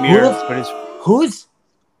Frank Mir, but Who's?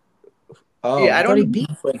 Oh, Yeah, I thought he don't- beat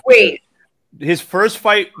Frank. Wait. his first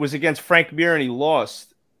fight was against Frank Mir and he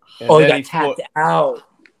lost. And Oh, he then got tapped out.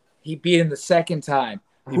 He beat him the second time.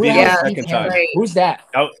 He Who beat the him hell the is second Heath time. Herring? Who's that?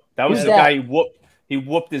 That was Who's the that? guy he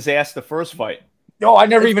whooped his ass the first fight. No, I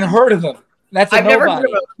never even heard of him. That's a I've never heard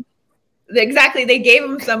nobody. of him. Exactly. They gave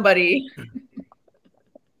him somebody. Yep.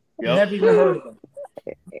 Never even heard of him.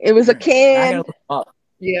 It was a I can. gotta look him up.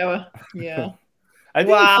 Yeah. Yeah. I think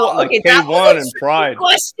he Wow. fought like Okay, that K1 was and Pride.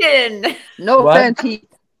 Question. No What? offense, he.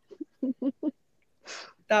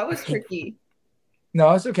 That was tricky.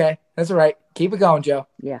 No, it's okay. That's all right. Keep it going, Joe.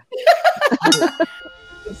 Yeah.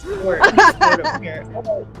 Good sport. Good sport over here.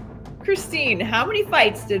 Christine, how many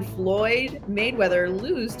fights did Floyd Mayweather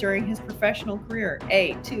lose during his professional career?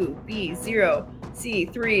 A, 2, B, 0, C,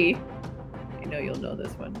 3. I know you'll know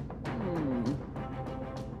this one.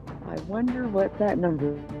 I wonder what that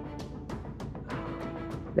number.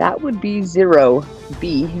 That would be 0.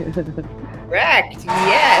 B. Correct.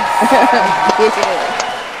 Yes.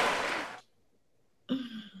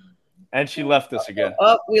 And she left us again.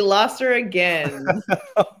 Oh, we lost her again.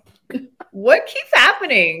 What keeps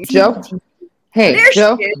happening? Joe? Hey, There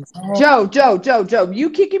Joe. she is. Joe. You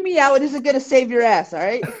kicking me out isn't going to save your ass, all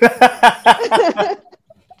right?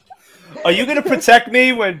 Are you gonna protect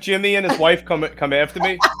me when Jimmy and his wife come after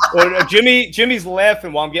me? Or Jimmy's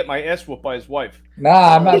laughing while I'm getting my ass whooped by his wife.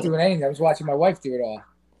 Nah, I'm not doing anything. I was watching my wife do it all.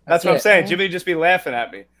 That's what I'm saying. Jimmy just be laughing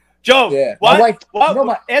at me. Joe, yeah. what? My wife, what? You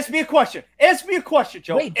know Ask me a question. Ask me a question,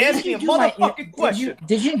 Joe. Wait, ask me a motherfucking question.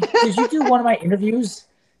 Did you do one of my interviews?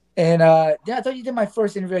 And yeah, I thought you did my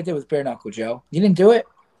first interview I did with Bare Knuckle, Joe. You didn't do it?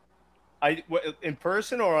 In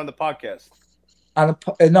person or on the podcast?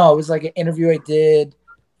 No, it was like an interview I did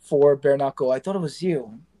for Bare Knuckle. I thought it was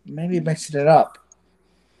you. Maybe mixing it up.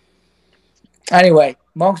 Anyway,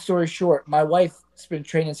 long story short, my wife's been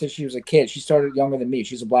training since she was a kid. She started younger than me.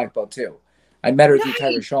 She's a black belt too. I met her through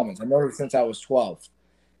Tiger Showman's. I know her since I was 12.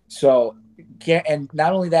 So, and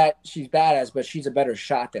not only that, she's badass, but she's a better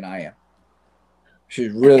shot than I am.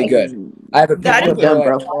 She's really good. I have a picture of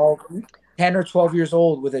her like 10 or 12 years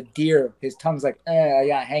old with a deer. His tongue's like,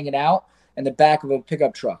 hanging out in the back of a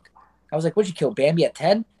pickup truck. I was like, what'd you kill, Bambi at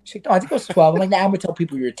 10? She's like, no, I think it was 12. I'm like, nah, I'm going to tell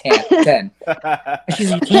people you're 10. And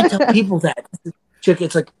she's like, you can't tell people that.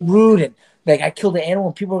 It's like rude. And like, I killed an animal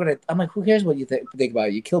and people are going to, I'm like, who cares what you think about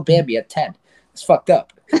it? You killed Bambi at 10. It's fucked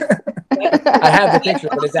up. I have the picture,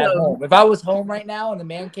 but it's at home. If I was home right now in the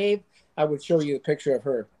man cave, I would show you the picture of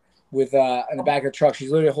her with in the back of the truck. She's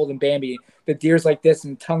literally holding Bambi. The deer's like this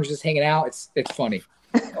and tongue's just hanging out. It's funny.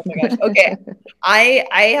 Oh my gosh. Okay.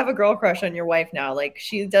 I have a girl crush on your wife now. Like,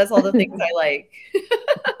 she does all the things I like.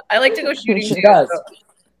 I like to go shooting. She does.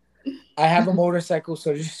 So. I have a motorcycle,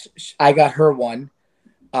 so I got her one.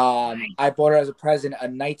 I bought her as a present a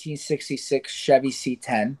 1966 Chevy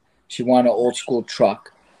C10. She wanted an old school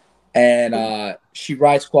truck. And she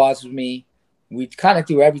rides quads with me. We kind of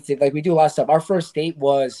do everything. Like, we do a lot of stuff. Our first date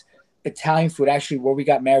was Italian food. Actually, where we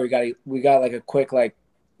got married, we got like a quick like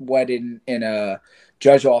wedding in a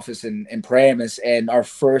judge office in Paramus. And our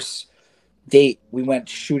first date, we went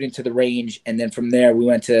shooting to the range, and then from there we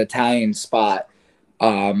went to an Italian spot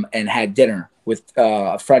and had dinner with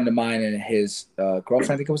a friend of mine and his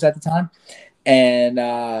girlfriend, I think it was at the time. And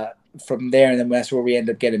from there, and then that's where we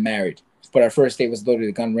ended up getting married. But our first date was literally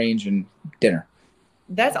the gun range and dinner.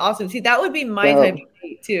 That's awesome. See, that would be my type of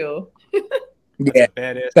date too. Yeah,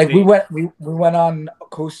 like we went on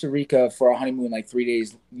Costa Rica for our honeymoon like 3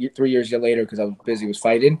 years later because I was busy with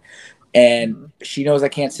fighting, and she knows I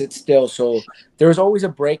can't sit still. So there was always a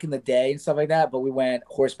break in the day and stuff like that. But we went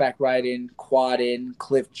horseback riding, quadding,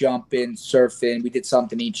 cliff jumping, surfing. We did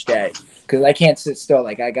something each day because I can't sit still.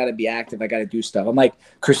 Like, I got to be active. I got to do stuff. I'm like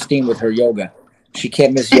Christine with her yoga. She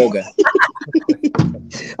can't miss yoga.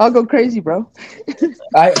 I'll go crazy, bro.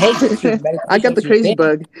 I got the crazy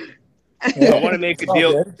bug. Yeah. I want to make a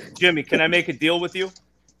deal. Jimmy, can I make a deal with you?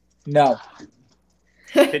 No.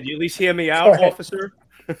 Can you at least hear me out, officer?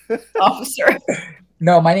 Officer.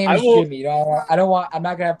 No, my name is Jimmy. You know, I'm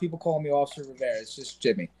not gonna have people calling me Officer Rivera. It's just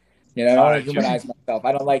Jimmy. You know, I don't want to humanize myself.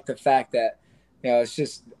 I don't like the fact that, you know, it's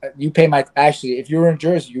just you pay my. Actually, if you were in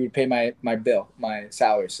Jersey, you would pay my bill, my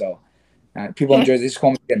salary. So people in Jersey just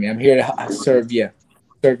call me Jimmy. I'm here to serve you.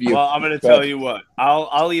 Well, I'm gonna tell you what.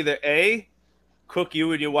 I'll either cook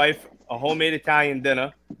you and your wife a homemade Italian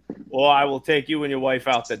dinner, or I will take you and your wife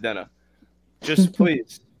out to dinner. Just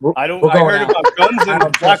please. I heard about guns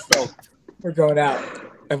and black belt. We're going out,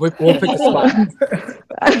 and we'll pick a spot.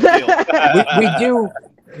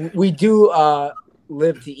 we do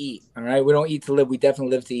live to eat. All right, we don't eat to live. We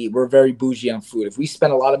definitely live to eat. We're very bougie on food. If we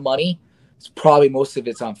spend a lot of money, it's probably most of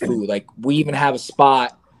it's on food. Like, we even have a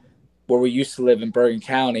spot where we used to live in Bergen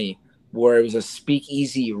County, where it was a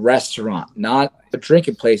speakeasy restaurant, not a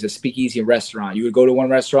drinking place, a speakeasy restaurant. You would go to one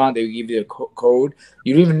restaurant, they would give you a code.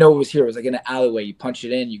 You didn't even know it was here. It was like in an alleyway. You punch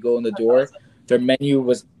it in, you go in the door. Their menu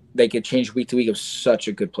was, they could change week to week. It was such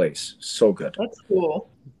a good place. So good. That's cool.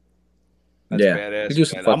 That's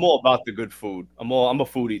badass. I'm all about the good food. I'm a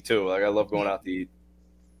foodie too. Like, I love going out to eat.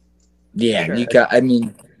 Yeah, sure. You got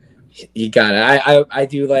it. I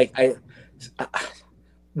do like,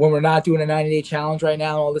 when we're not doing a 90-day challenge right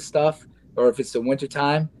now and all this stuff, or if it's the winter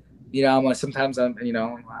time, you know,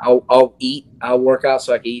 I'll eat, I'll work out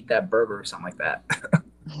so I can eat that burger or something like that.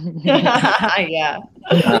 Yeah.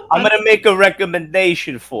 I'm going to make a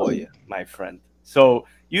recommendation for you, my friend. So,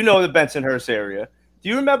 you know the Bensonhurst area. Do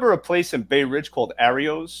you remember a place in Bay Ridge called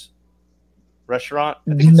Ario's restaurant?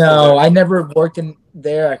 No, I never worked in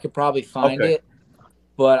there. I could probably find it,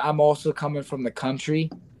 but I'm also coming from the country.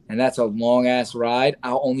 And that's a long-ass ride.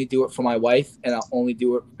 I'll only do it for my wife, and I'll only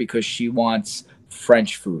do it because she wants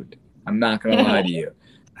French food. I'm not going to lie to you.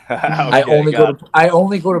 I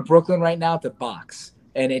only go to Brooklyn right now to box,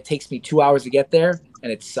 and it takes me 2 hours to get there,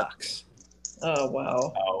 and it sucks. Oh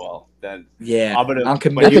wow. Oh well, then yeah, I'm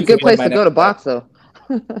committed. That's a good place to go to box, though.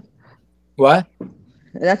 What?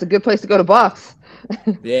 That's a good place to go to box.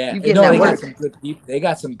 Yeah, no, they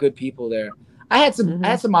got some good people there. I had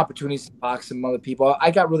some opportunities to box some other people.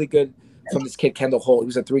 I got really good from this kid Kendall Holt. He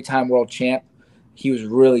was a 3-time world champ. He was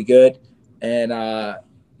really good, and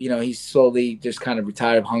he slowly just kind of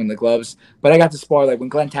retired, hung the gloves. But I got to spar when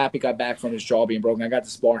Glenn Tappy got back from his jaw being broken. I got to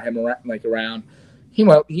spar him around. He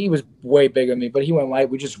was way bigger than me, but he went light.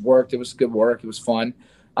 We just worked. It was good work. It was fun.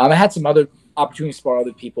 I had some other opportunities to spar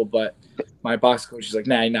other people, but my box coach is like,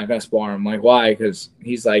 "Nah, you're not gonna spar him." I'm like, "Why?" Because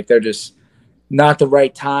he's like, they're just not the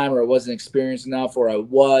right time, or I wasn't experienced enough, or I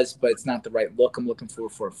was, but it's not the right look I'm looking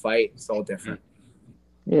for a fight. It's all different.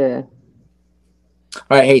 Yeah. All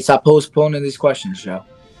right, hey, stop postponing these questions, Joe.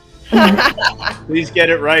 Please get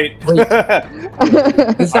it right.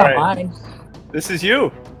 This is not mine. This is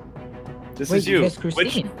you. This is you. Miss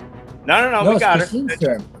Christine. No, we got Christine's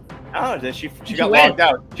turn. Oh, then she got logged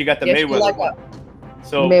out. She got the Mayweather one.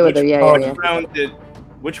 So Mayweather,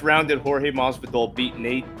 which round did Jorge Masvidal beat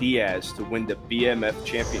Nate Diaz to win the BMF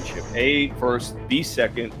championship? A, first, B,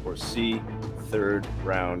 second, or C, third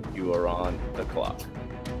round? You are on the clock.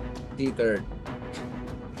 D, third.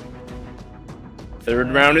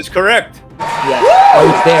 Third round is correct. Yeah, I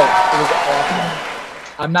was there. It was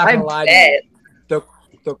awesome. I'm not gonna lie to you.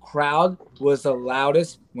 The crowd was the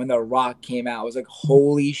loudest when The Rock came out. I was like,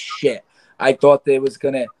 holy shit. I thought the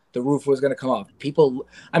roof was going to come off. People,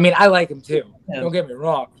 I mean, I like him too. Yeah. Don't get me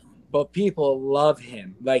wrong. But people love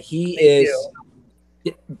him. Like, he's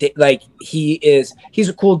a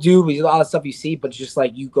cool dude. He's a lot of stuff you see, but just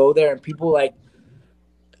like you go there and people I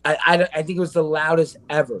think it was the loudest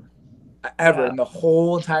ever in the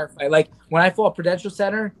whole entire fight. Like, when I fought Prudential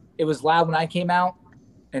Center, it was loud when I came out.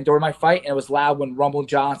 And during my fight, and it was loud when Rumble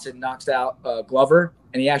Johnson knocks out Glover,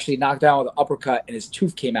 and he actually knocked out with an uppercut, and his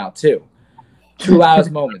tooth came out too. 2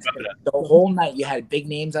 loudest moments. The whole night, you had big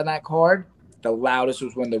names on that card. The loudest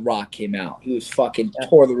was when The Rock came out. He was fucking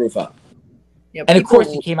tore the roof up. Yeah, and of course,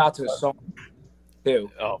 he came out to a song too.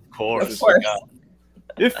 Oh, of course.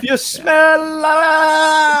 If you smell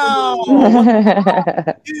loud,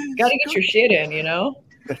 gotta get your shit in,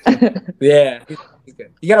 Yeah.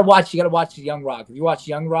 You gotta watch Young Rock. If you watch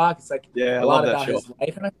Young Rock, it's like a lot about his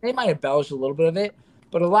life, and they might embellish a little bit of it,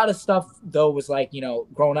 but a lot of stuff though was like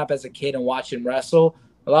growing up as a kid and watching wrestle.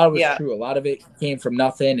 A lot of it was true. A lot of it came from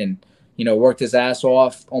nothing, and worked his ass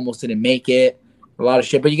off. Almost didn't make it. A lot of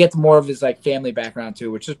shit, but you get more of his family background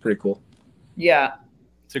too, which is pretty cool. Yeah,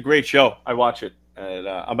 it's a great show. I watch it, and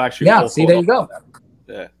I'm actually see there you go.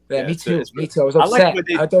 Yeah, me too. Me too. I was upset.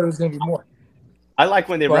 I thought it was gonna be more. I like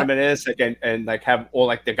when they reminisce and have all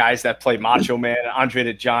the guys that play Macho Man, Andre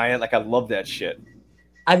the Giant. I love that shit.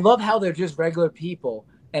 I love how they're just regular people.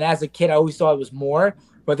 And as a kid, I always thought it was more,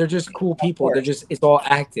 but they're just cool people. It's all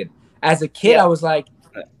acted. As a kid, I was like,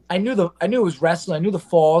 I knew it was wrestling. I knew the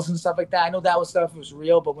falls and stuff like that. I know that stuff was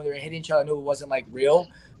real, but when they were hitting each other, I knew it wasn't real.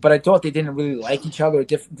 But I thought they didn't really like each other,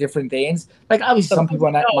 different things. Obviously, some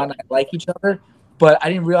people might not like each other, but I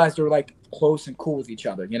didn't realize they were close and cool with each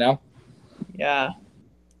other. Yeah.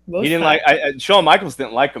 He didn't Shawn Michaels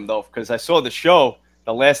didn't like him though, because I saw the show,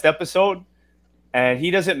 the last episode, and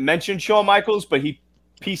he doesn't mention Shawn Michaels, but he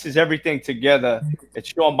pieces everything together. And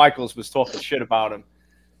Shawn Michaels was talking shit about him.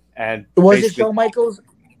 And was it Shawn Michaels?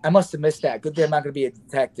 I must have missed that. Good thing I'm not gonna be a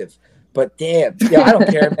detective. But damn, I don't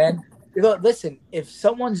care, man. Listen, if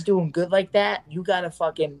someone's doing good like that, you gotta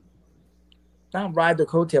fucking not ride the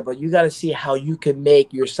coattail, but you gotta see how you can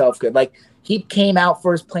make yourself good. He came out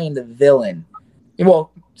first playing the villain.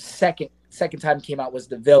 Well, second time he came out was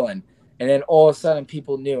the villain. And then all of a sudden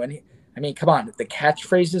people knew. And come on, the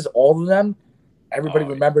catchphrases, all of them, everybody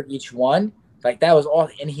remembered each one. That was all.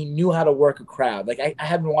 And he knew how to work a crowd. I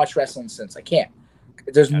haven't watched wrestling since. I can't.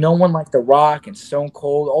 There's no one like The Rock and Stone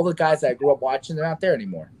Cold. All the guys that I grew up watching, they're not there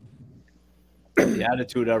anymore. The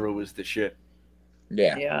Attitude Era was the shit.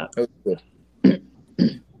 Yeah. Yeah. That was good.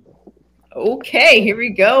 Okay, here we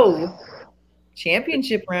go.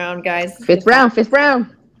 Championship round, guys. Fifth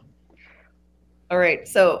round. All right.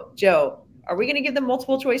 So, Joe, are we going to give them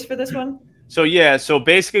multiple choice for this one? So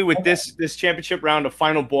basically with this championship round, the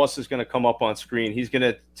final boss is going to come up on screen. He's going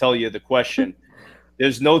to tell you the question.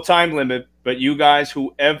 There's no time limit, but you guys,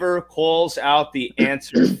 whoever calls out the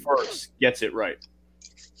answer first gets it right.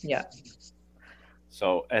 Yeah.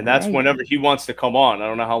 So, and that's whenever he wants to come on. I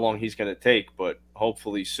don't know how long he's going to take, but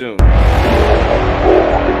hopefully soon.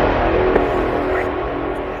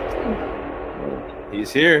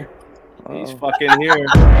 He's here. He's fucking here.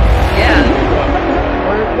 Yeah.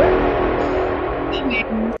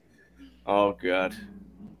 Oh god.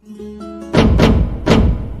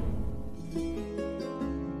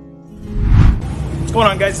 What's going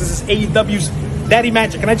on, guys? This is AEW's Daddy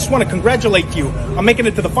Magic, and I just want to congratulate you on making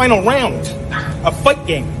it to the final round of Fite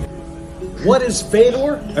Game. What is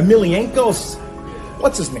Fedor Emelianenko's?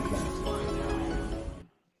 What's his nickname?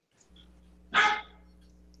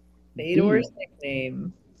 Fedor's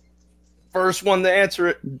nickname. First one to answer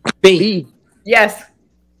it. B. Yes.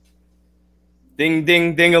 Ding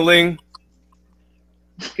ding ding a ling.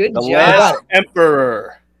 Good The job. last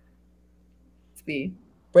emperor. It's B.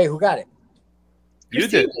 Wait, who got it? You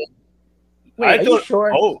did. Wait, I are you thought,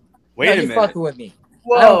 sure? Oh, wait No, a you minute. fucking with me.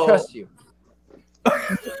 Whoa. I don't trust you.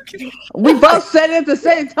 We both said it at the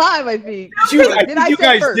same time, I think. I think you say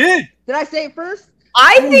guys first? did. Did I say it first?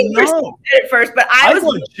 I think no. Christine said it first, but I I was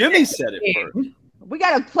thought Jimmy said it first. We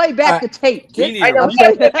gotta play back the tape. We need I know. a- We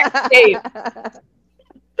gotta play back the tape.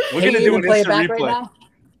 We're Can gonna you do even an play it instant back replay. right now?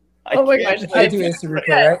 Oh my can't gosh. play I it do back. instant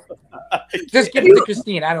replay, right? Just give it to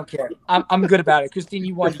Christine. I don't care. I'm good about it. Christine,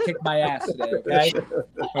 you won. You kicked my ass today, okay?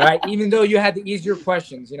 All right. Even though you had the easier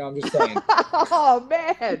questions, I'm just saying. Oh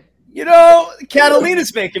man. You know,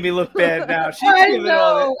 Catalina's making me look bad now. She's I giving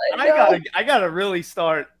all know, that. I know. I gotta really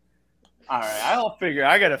start. All right, I'll figure.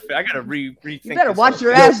 I gotta rethink. You better this watch whole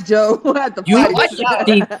your thing. ass, Joe. At the fight.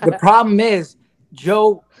 See, the problem is,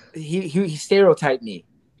 Joe, he stereotyped me.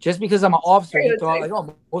 Just because I'm an officer, he thought like,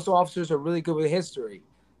 oh, most officers are really good with history.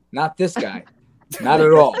 Not this guy. Not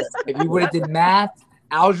at all. If you would have did math,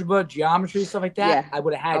 algebra, geometry, stuff like that, Yeah, I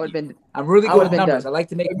would have had I you. would've been. I'm really I good would've with been numbers. done. I like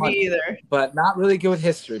to make Me money, either. but not really good with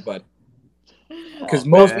history, bud. Because Oh,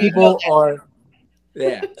 most man. people are,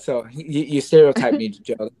 yeah. So you stereotype me,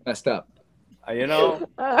 Joe. That's messed up. You know,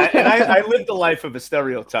 I lived the life of a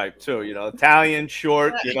stereotype too. You know, Italian,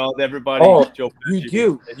 short. You know, everybody. Oh, Joe you Pesci.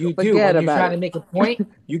 do. You do. Forget When you're about trying it. to make a point,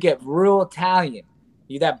 you get real Italian.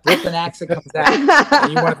 That Brooklyn accent comes out.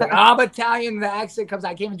 And you want to be, I'm Italian. The accent comes out.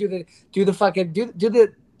 I can't even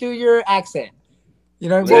do your accent. You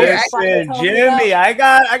know, Listen, Jimmy, I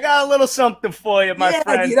got a little something for you, my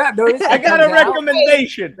friend. Do that, notice I that got a comes out?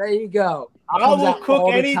 recommendation. There you go. I Comes will out cook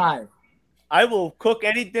all the any. time. I will cook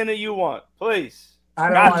any dinner you want, please. I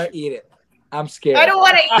don't Got want to eat it. I'm scared. I don't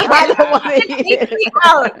want to eat I it. don't want to eat Take it. me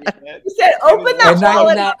out. You said open the And not hole.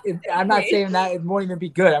 even that, I'm not saying that it won't even be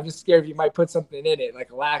good. I'm just scared if you might put something in it,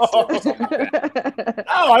 like a laxative or something like that.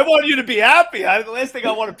 No, I want you to be happy. The last thing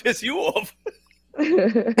I want to piss you off.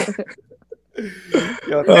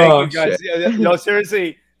 Yo, thank you guys. No,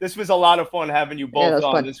 seriously, this was a lot of fun having you both was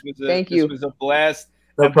on. fun. This Thank you. was a blast.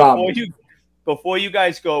 No And problem. Before you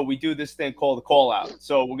guys go, we do this thing called the call out.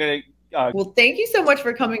 So we're gonna. Well, thank you so much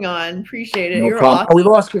for coming on. Appreciate it. No You're problem. awesome. We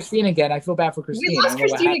lost Christine again. I feel bad for Christine. We I lost don't know what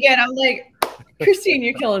Christine happened. again. I'm like, Christine,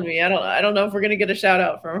 you're killing me. I don't know if we're gonna get a shout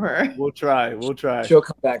out from her. We'll try. We'll try. She'll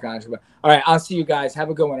come back on. All right, I'll see you guys. Have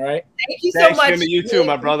a good one. All right. Thank you Thanks, so much. Jimmy. You too,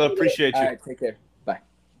 my brother. Appreciate All you. right. Take care. Bye.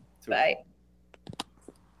 Bye.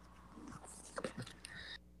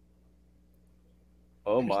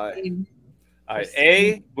 Oh my. All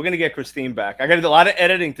right, we're gonna get Christine back. I got a lot of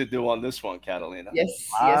editing to do on this one, Catalina. Yes.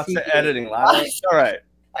 Lots yes, of editing. All right.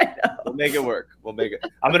 I know. We'll make it work. We'll make it.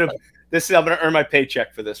 I'm gonna earn my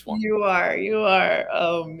paycheck for this one. You are.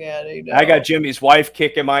 Oh man, I know. I got Jimmy's wife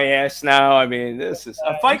kicking my ass now. I mean, this is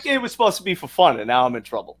a fight game was supposed to be for fun, and now I'm in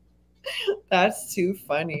trouble. That's too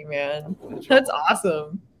funny, man. That's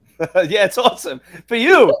awesome. Yeah, it's awesome for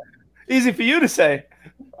you. Easy for you to say.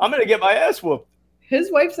 I'm gonna get my ass whooped. His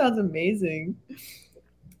wife sounds amazing.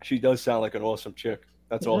 She does sound like an awesome chick.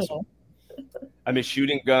 That's Yeah. awesome. I mean,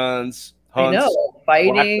 shooting guns, I hunts, know. black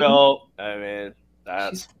Fighting. belt. I mean,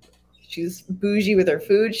 that's She's bougie with her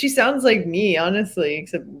food. She sounds like me, honestly,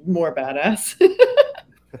 except more badass.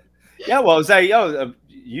 yeah. Well, is that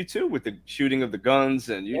you too with the shooting of the guns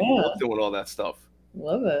and you Yeah. love doing all that stuff.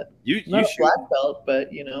 Love it. You I'm not a shoot. black belt, but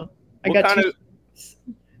I What got kind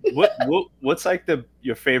what's like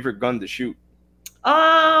your favorite gun to shoot?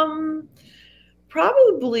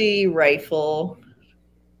 Probably rifle.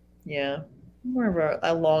 Yeah, more of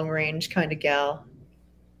a long range kind of gal.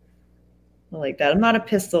 I like that. I'm not a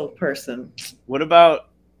pistol person. What about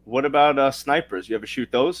snipers? You ever shoot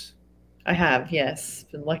those? I have, yes.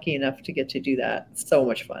 Been lucky enough to get to do that. It's so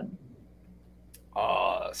much fun.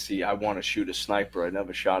 See, I want to shoot a sniper. I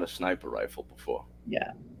never shot a sniper rifle before.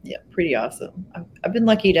 Yeah, pretty awesome. I've been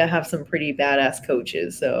lucky to have some pretty badass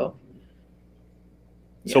coaches. So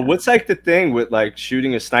what's like the thing with like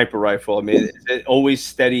shooting a sniper rifle? I mean, is it always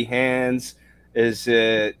steady hands? Is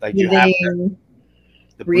it like you have to?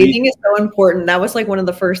 Breathing is so important. That was like one of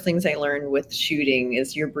the first things I learned with shooting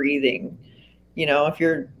is your breathing. You know, if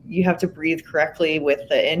you have to breathe correctly with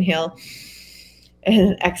the inhale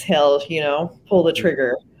and exhale, you know, pull the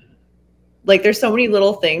trigger. Like there's so many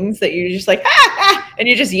little things that you're just like, and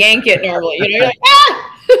you just yank it normally. You know, you're like,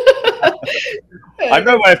 I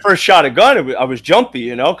remember when I first shot a gun, I was jumpy,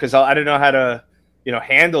 you know, because I didn't know how to, you know,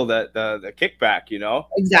 handle the kickback, you know.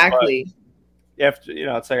 Exactly. But after, you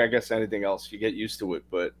know, it's like, I guess anything else, you get used to it.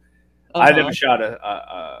 But I never shot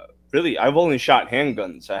really, I've only shot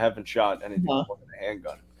handguns. I haven't shot anything more than a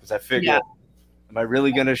handgun because I figure, am I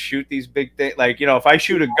really going to shoot these big things? Like, you know, if I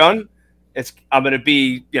shoot a gun, I'm going to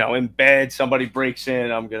be, you know, in bed, somebody breaks in,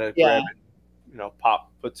 I'm going to grab it, you know,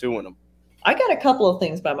 put two in them. I got a couple of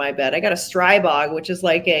things by my bed. I got a Strybog, which is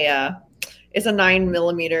like it's a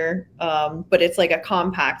 9mm, but it's like a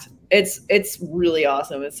compact. It's really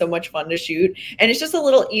awesome. It's so much fun to shoot. And it's just a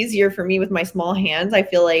little easier for me with my small hands. I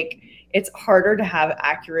feel like it's harder to have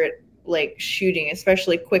accurate like shooting,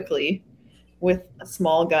 especially quickly with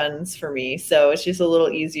small guns for me. So it's just a little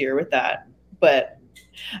easier with that. But,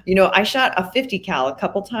 you know, I shot a 50 cal a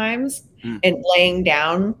couple times and laying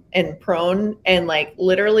down and prone. And like,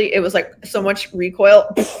 literally it was like so much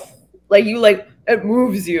recoil, like it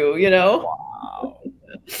moves you, you know? Wow.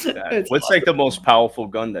 What's like the most powerful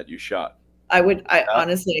gun that you shot? I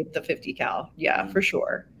honestly, the 50 cal. Yeah, for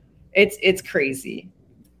sure. It's crazy.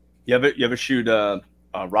 You ever shoot a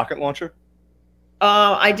rocket launcher?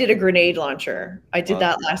 I did a grenade launcher. I did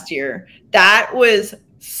that last year. That was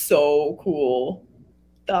so cool.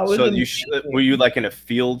 That was were you like in a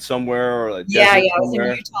field somewhere or like I was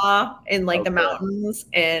in Utah in like the mountains,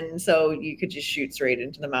 and so you could just shoot straight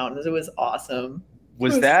into the mountains. It was awesome.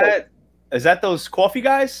 Is that those coffee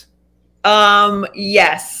guys?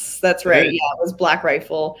 Yes, that's right. Yeah, it was Black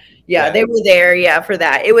Rifle. Yeah, they were there. For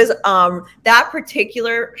that. It was that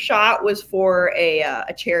particular shot was for a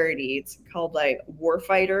charity. It's called like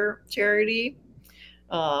Warfighter charity.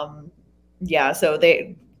 So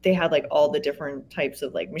they had like all the different types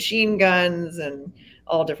of like machine guns and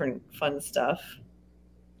all different fun stuff.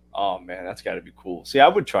 Oh man, that's got to be cool. See, I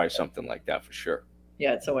would try something like that for sure.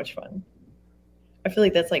 Yeah, it's so much fun. I feel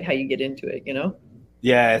like that's like how you get into it, you know?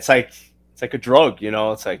 Yeah, it's like a drug, you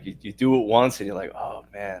know? It's like you do it once and you're like, oh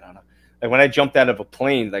man, I don't know. Like when I jumped out of a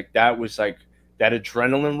plane, like that was like that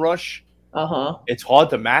adrenaline rush. It's hard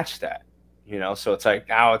to match that, you know? So it's like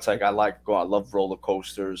now it's like I love roller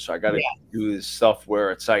coasters. So I got to do this stuff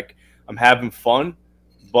where it's like I'm having fun,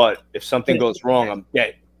 but if something goes wrong, I'm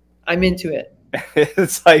dead. I'm into it.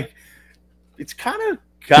 It's like it's kind of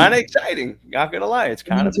exciting. Not gonna lie, it's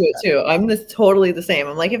kind of into it too. I'm totally the same.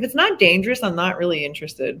 I'm like, if it's not dangerous, I'm not really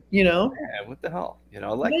interested. You know? Yeah. What the hell? You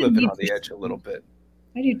know, I like living on the edge a little bit.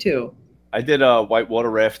 I do too. I did whitewater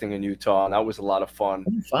rafting in Utah, and that was a lot of fun.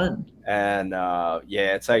 And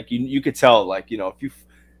it's like you could tell, like, you know, if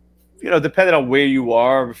you know, depending on where you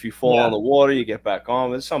are, if you fall in the water, you get back on.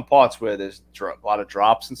 There's some parts where there's a lot of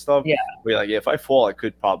drops and stuff. Yeah. Where you're like, if I fall, I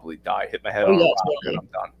could probably die, hit my head on a rock, and I'm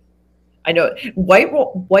done. I know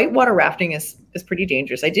whitewater rafting is pretty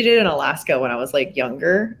dangerous. I did it in Alaska when I was like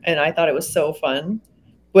younger, and I thought it was so fun.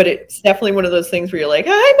 But it's definitely one of those things where you're like,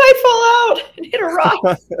 I might fall out and hit a rock.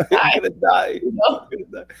 I'm gonna die. You know?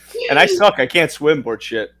 And I suck. I can't swim or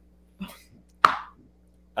shit.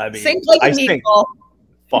 I mean, sink like a meatball.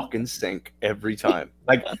 Fucking sink every time.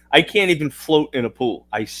 Like I can't even float in a pool.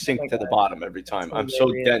 I sink to the bottom every time. I'm so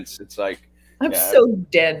dense. It's like I'm so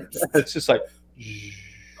dense. It's just like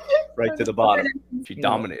right to the bottom. She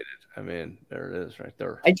dominated. I mean, there it is right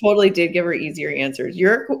there. I totally did give her easier answers.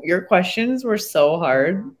 Your questions were so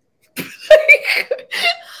hard. I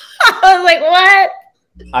was like, what?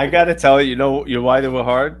 I gotta tell you, you know why they were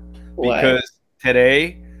hard? What? Because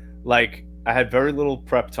today, like, I had very little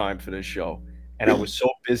prep time for this show. And I was so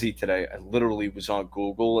busy today. I literally was on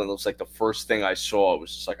Google, and it was like the first thing I saw. It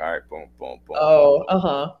was just like, all right, boom, boom, boom. Oh,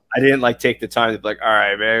 boom. I didn't like take the time to be like, all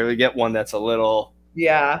right, man, we get one that's a little, you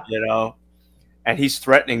know. And he's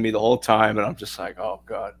threatening me the whole time, and I'm just like, oh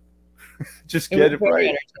god, just get it right.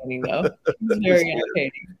 Entertaining though. It was very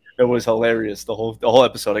entertaining. It was hilarious. The whole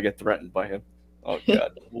episode, I get threatened by him. Oh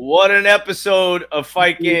god, what an episode of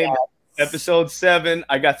Fite Game, episode 7.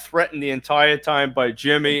 I got threatened the entire time by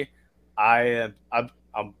Jimmie. I'm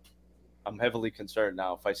heavily concerned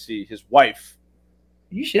now if I see his wife.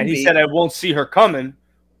 You should. And he said I won't see her coming,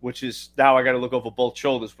 which is now I got to look over both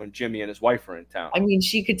shoulders when Jimmie and his wife are in town. I mean,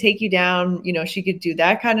 she could take you down. You know, she could do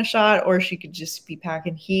that kind of shot, or she could just be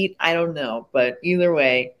packing heat. I don't know, but either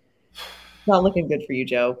way, it's not looking good for you,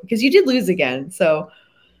 Joe, because you did lose again. So,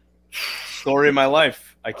 story of my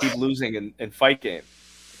life. I keep losing in Fite Game.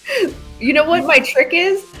 You know what my trick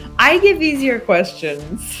is? I give easier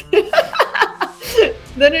questions.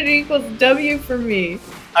 Then it equals W for me.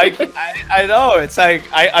 I know. It's like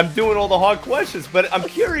I'm doing all the hard questions, but I'm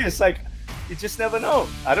curious. Like, you just never know.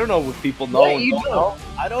 I don't know what people know and don't know.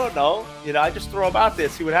 I don't know. You know, I just throw them out there,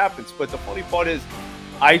 see what happens. But the funny part is,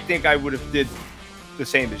 I think I would have did the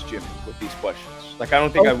same as Jimmie with these questions. Like, I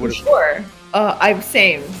don't think I would have. Sure. I'm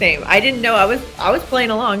same. I didn't know. I was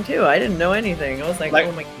playing along too. I didn't know anything. I was like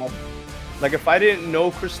oh my god. Like, if I didn't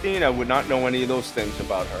know Christine, I would not know any of those things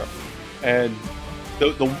about her. And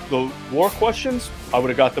the war questions, I would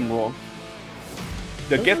have got them wrong.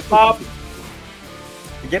 The get popped,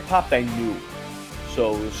 I knew.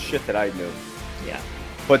 So it was shit that I knew. Yeah.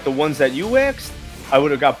 But the ones that you asked, I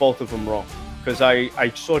would have got both of them wrong. Because I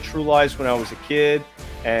saw True Lies when I was a kid,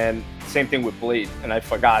 and same thing with Blade, and I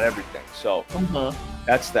forgot everything. So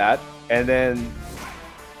that's that. And then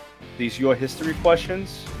these Your History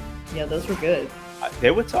questions. Yeah, those were good.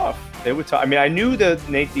 They were tough. I mean, I knew the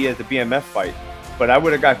Nate Diaz, the BMF fight, but I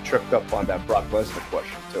would have got tripped up on that Brock Lesnar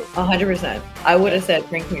question too. 100%. I would have said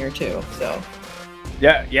Frank Mir too. So.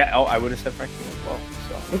 Yeah. Oh, I would have said Frank Mir as well.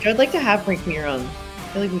 So. Which I'd like to have Frank Mir on. I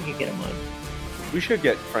feel like we could get him on. We should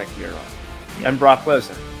get Frank Mir on. Yeah. And Brock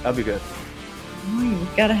Lesnar. That'd be good. Oh, you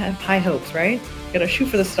gotta have high hopes, right? Gotta shoot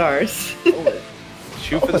for the stars.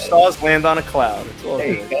 Shoot for the stars, land on a cloud. It's all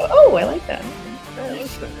there good. You go. Oh, I like that. Yeah,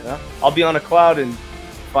 listen, you know? I'll be on a cloud in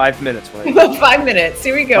 5 minutes. When 5 minutes.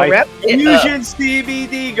 Here we go. Wrap Fusion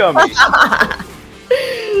CBD gummy.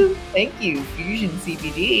 Thank you, Fusion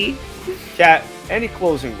CBD. Kat, any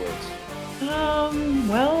closing words?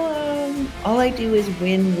 All I do is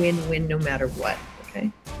win no matter what.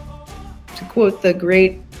 Okay. To quote the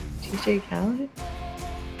great TJ Khaled.